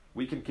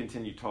 We can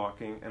continue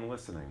talking and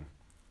listening.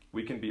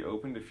 We can be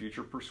open to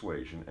future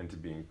persuasion and to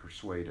being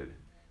persuaded.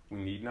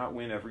 We need not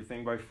win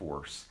everything by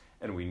force,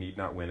 and we need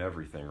not win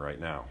everything right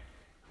now.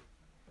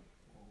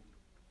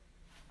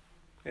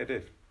 Yeah,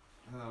 Dave.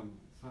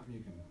 Something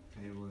you can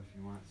table if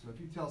you want. So if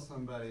you tell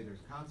somebody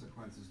there's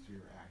consequences to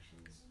your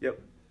actions, Yep.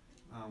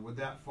 Would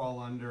that fall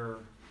under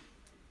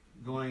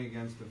going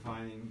against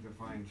defining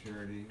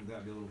charity? Would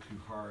that be a little too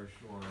harsh?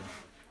 Or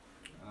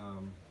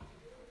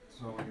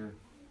so when you're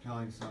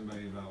telling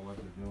somebody about what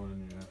they're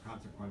doing, you have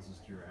consequences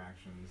to your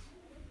actions.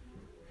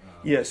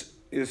 Yes,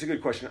 it's a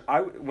good question.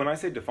 When I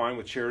say define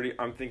with charity,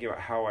 I'm thinking about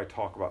how I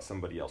talk about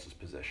somebody else's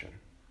position.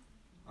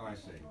 Oh, I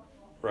see.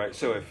 Right.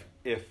 So if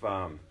It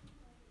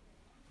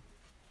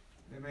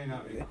may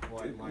not be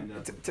quite lined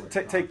up.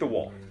 take the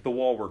wall. The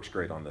wall works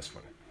great on this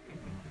one.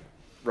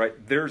 right?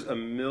 There's a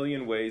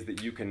million ways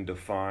that you can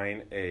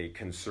define a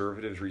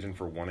conservative's reason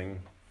for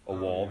wanting a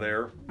wall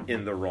there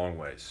in the wrong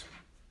ways.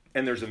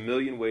 And there's a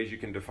million ways you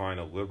can define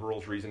a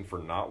liberal's reason for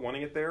not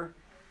wanting it there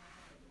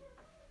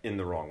in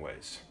the wrong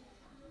ways.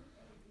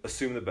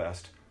 Assume the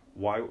best.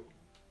 Why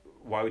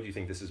would you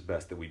think this is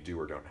best that we do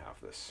or don't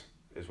have this,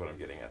 is what I'm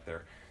getting at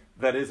there.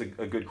 That is a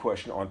good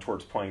question on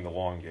towards playing the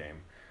long game.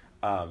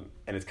 And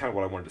it's kind of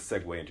what I wanted to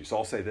segue into. So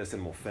I'll say this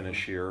and we'll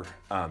finish here.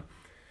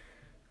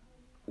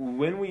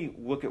 When we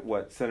look at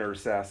what Senator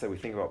Sass said, we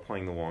think about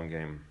playing the long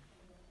game.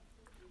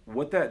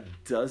 What that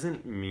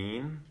doesn't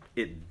mean,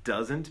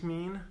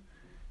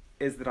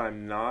 is that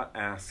I'm not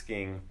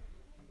asking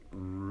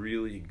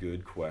really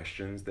good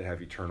questions that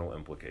have eternal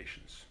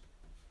implications.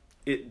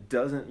 It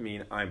doesn't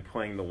mean I'm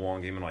playing the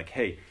long game and like,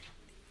 hey,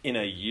 in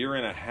a year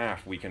and a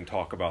half we can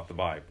talk about the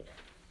Bible.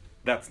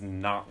 That's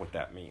not what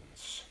that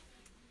means.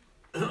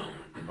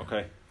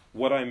 Okay?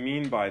 What I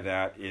mean by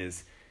that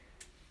is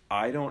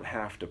I don't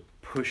have to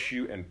push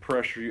you and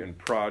pressure you and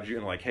prod you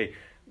and like, hey,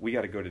 we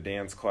got to go to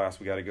dance class,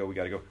 we got to go.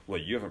 Well,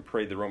 you haven't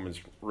prayed the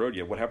Romans Road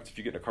yet. What happens if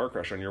you get in a car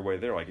crash on your way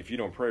there? Like, if you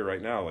don't pray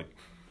right now, like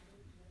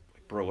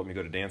bro, let me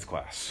go to dance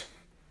class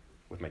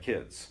with my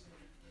kids.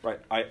 Right?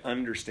 I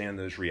understand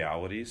those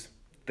realities.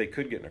 They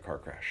could get in a car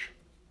crash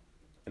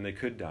and they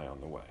could die on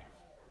the way.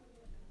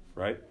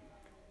 Right?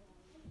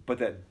 But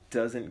that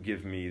doesn't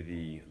give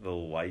me the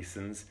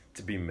license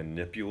to be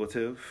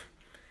manipulative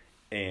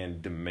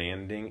and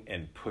demanding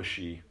and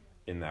pushy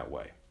in that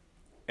way.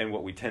 And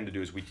what we tend to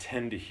do is we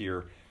tend to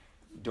hear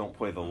do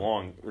play the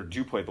long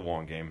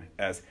game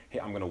as, hey,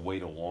 I'm going to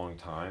wait a long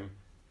time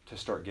to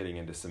start getting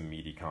into some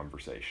meaty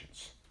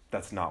conversations.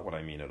 That's not what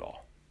I mean at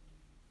all.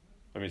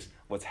 I mean,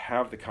 let's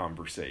have the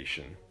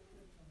conversation.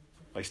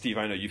 Like, Steve,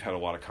 I know you've had a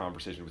lot of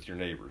conversation with your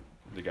neighbor,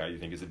 the guy you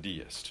think is a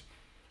deist,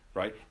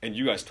 right? And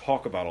you guys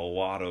talk about a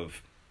lot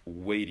of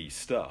weighty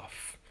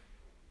stuff.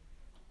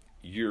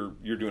 You're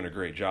doing a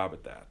great job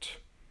at that.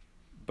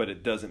 But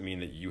it doesn't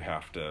mean that you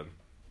have to,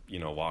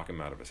 lock him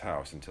out of his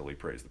house until he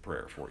prays the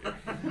prayer for you.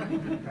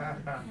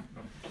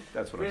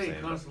 That's what I'm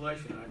saying.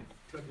 Consolation,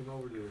 I took him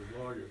over to his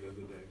lawyer the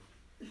other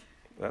day.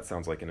 That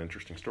sounds like an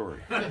interesting story.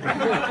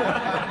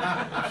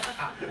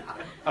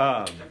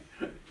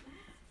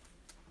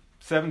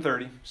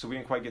 7:30, so we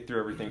didn't quite get through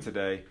everything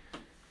today.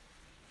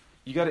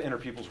 You got to enter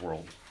people's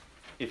world.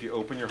 If you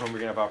open your home,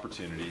 you're going to have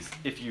opportunities.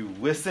 If you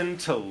listen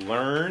to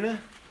learn,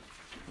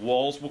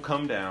 walls will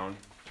come down.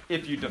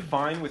 If you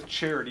define with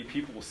charity,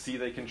 people will see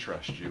they can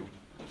trust you.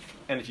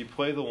 And if you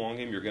play the long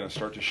game, you're going to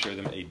start to show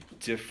them a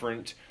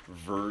different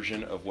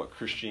version of what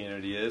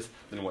Christianity is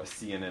than what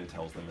CNN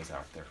tells them is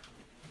out there.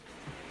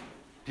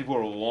 People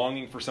are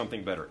longing for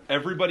something better.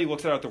 Everybody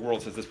looks out at the world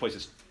and says, this place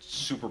is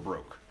super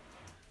broke.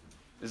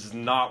 This is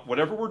not,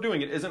 whatever we're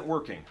doing, it isn't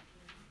working.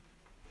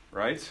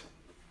 Right?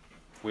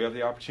 We have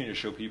the opportunity to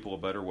show people a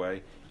better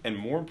way. And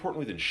more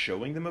importantly than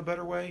showing them a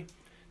better way,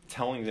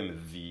 telling them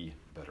the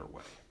better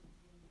way.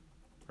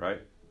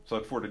 Right? So I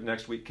look forward to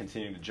next week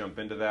continuing to jump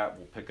into that.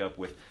 We'll pick up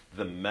with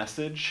the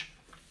message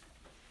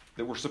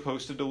that we're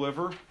supposed to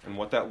deliver and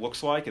what that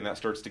looks like. And that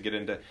starts to get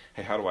into,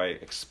 hey, how do I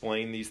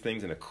explain these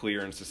things in a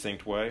clear and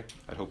succinct way?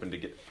 I'm hoping to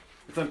get,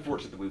 it's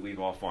unfortunate that we leave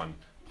off on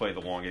play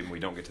the long game and we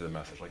don't get to the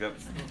message. Like that,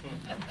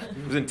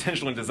 it was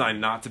intentionally designed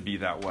not to be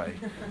that way.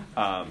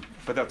 But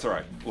that's all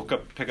right. We'll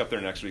pick up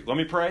there next week. Let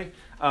me pray.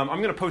 I'm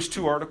going to post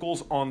 2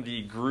 articles on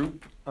the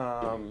group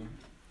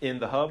in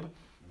the hub.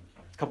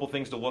 A couple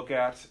things to look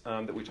at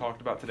that we talked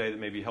about today that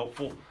may be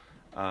helpful,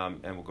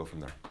 and we'll go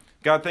from there.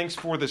 God, thanks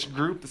for this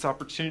group, this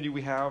opportunity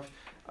we have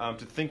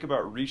to think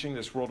about reaching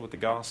this world with the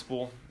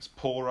gospel, this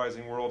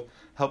polarizing world.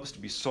 Help us to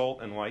be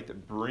salt and light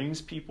that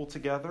brings people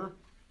together.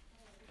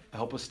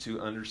 Help us to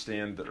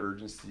understand the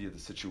urgency of the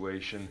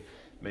situation.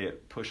 May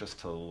it push us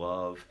to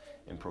love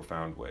in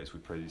profound ways. We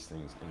pray these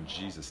things in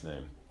Jesus'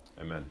 name.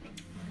 Amen.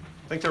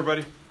 Thanks,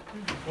 everybody.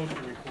 Post a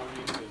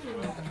recording as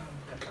well.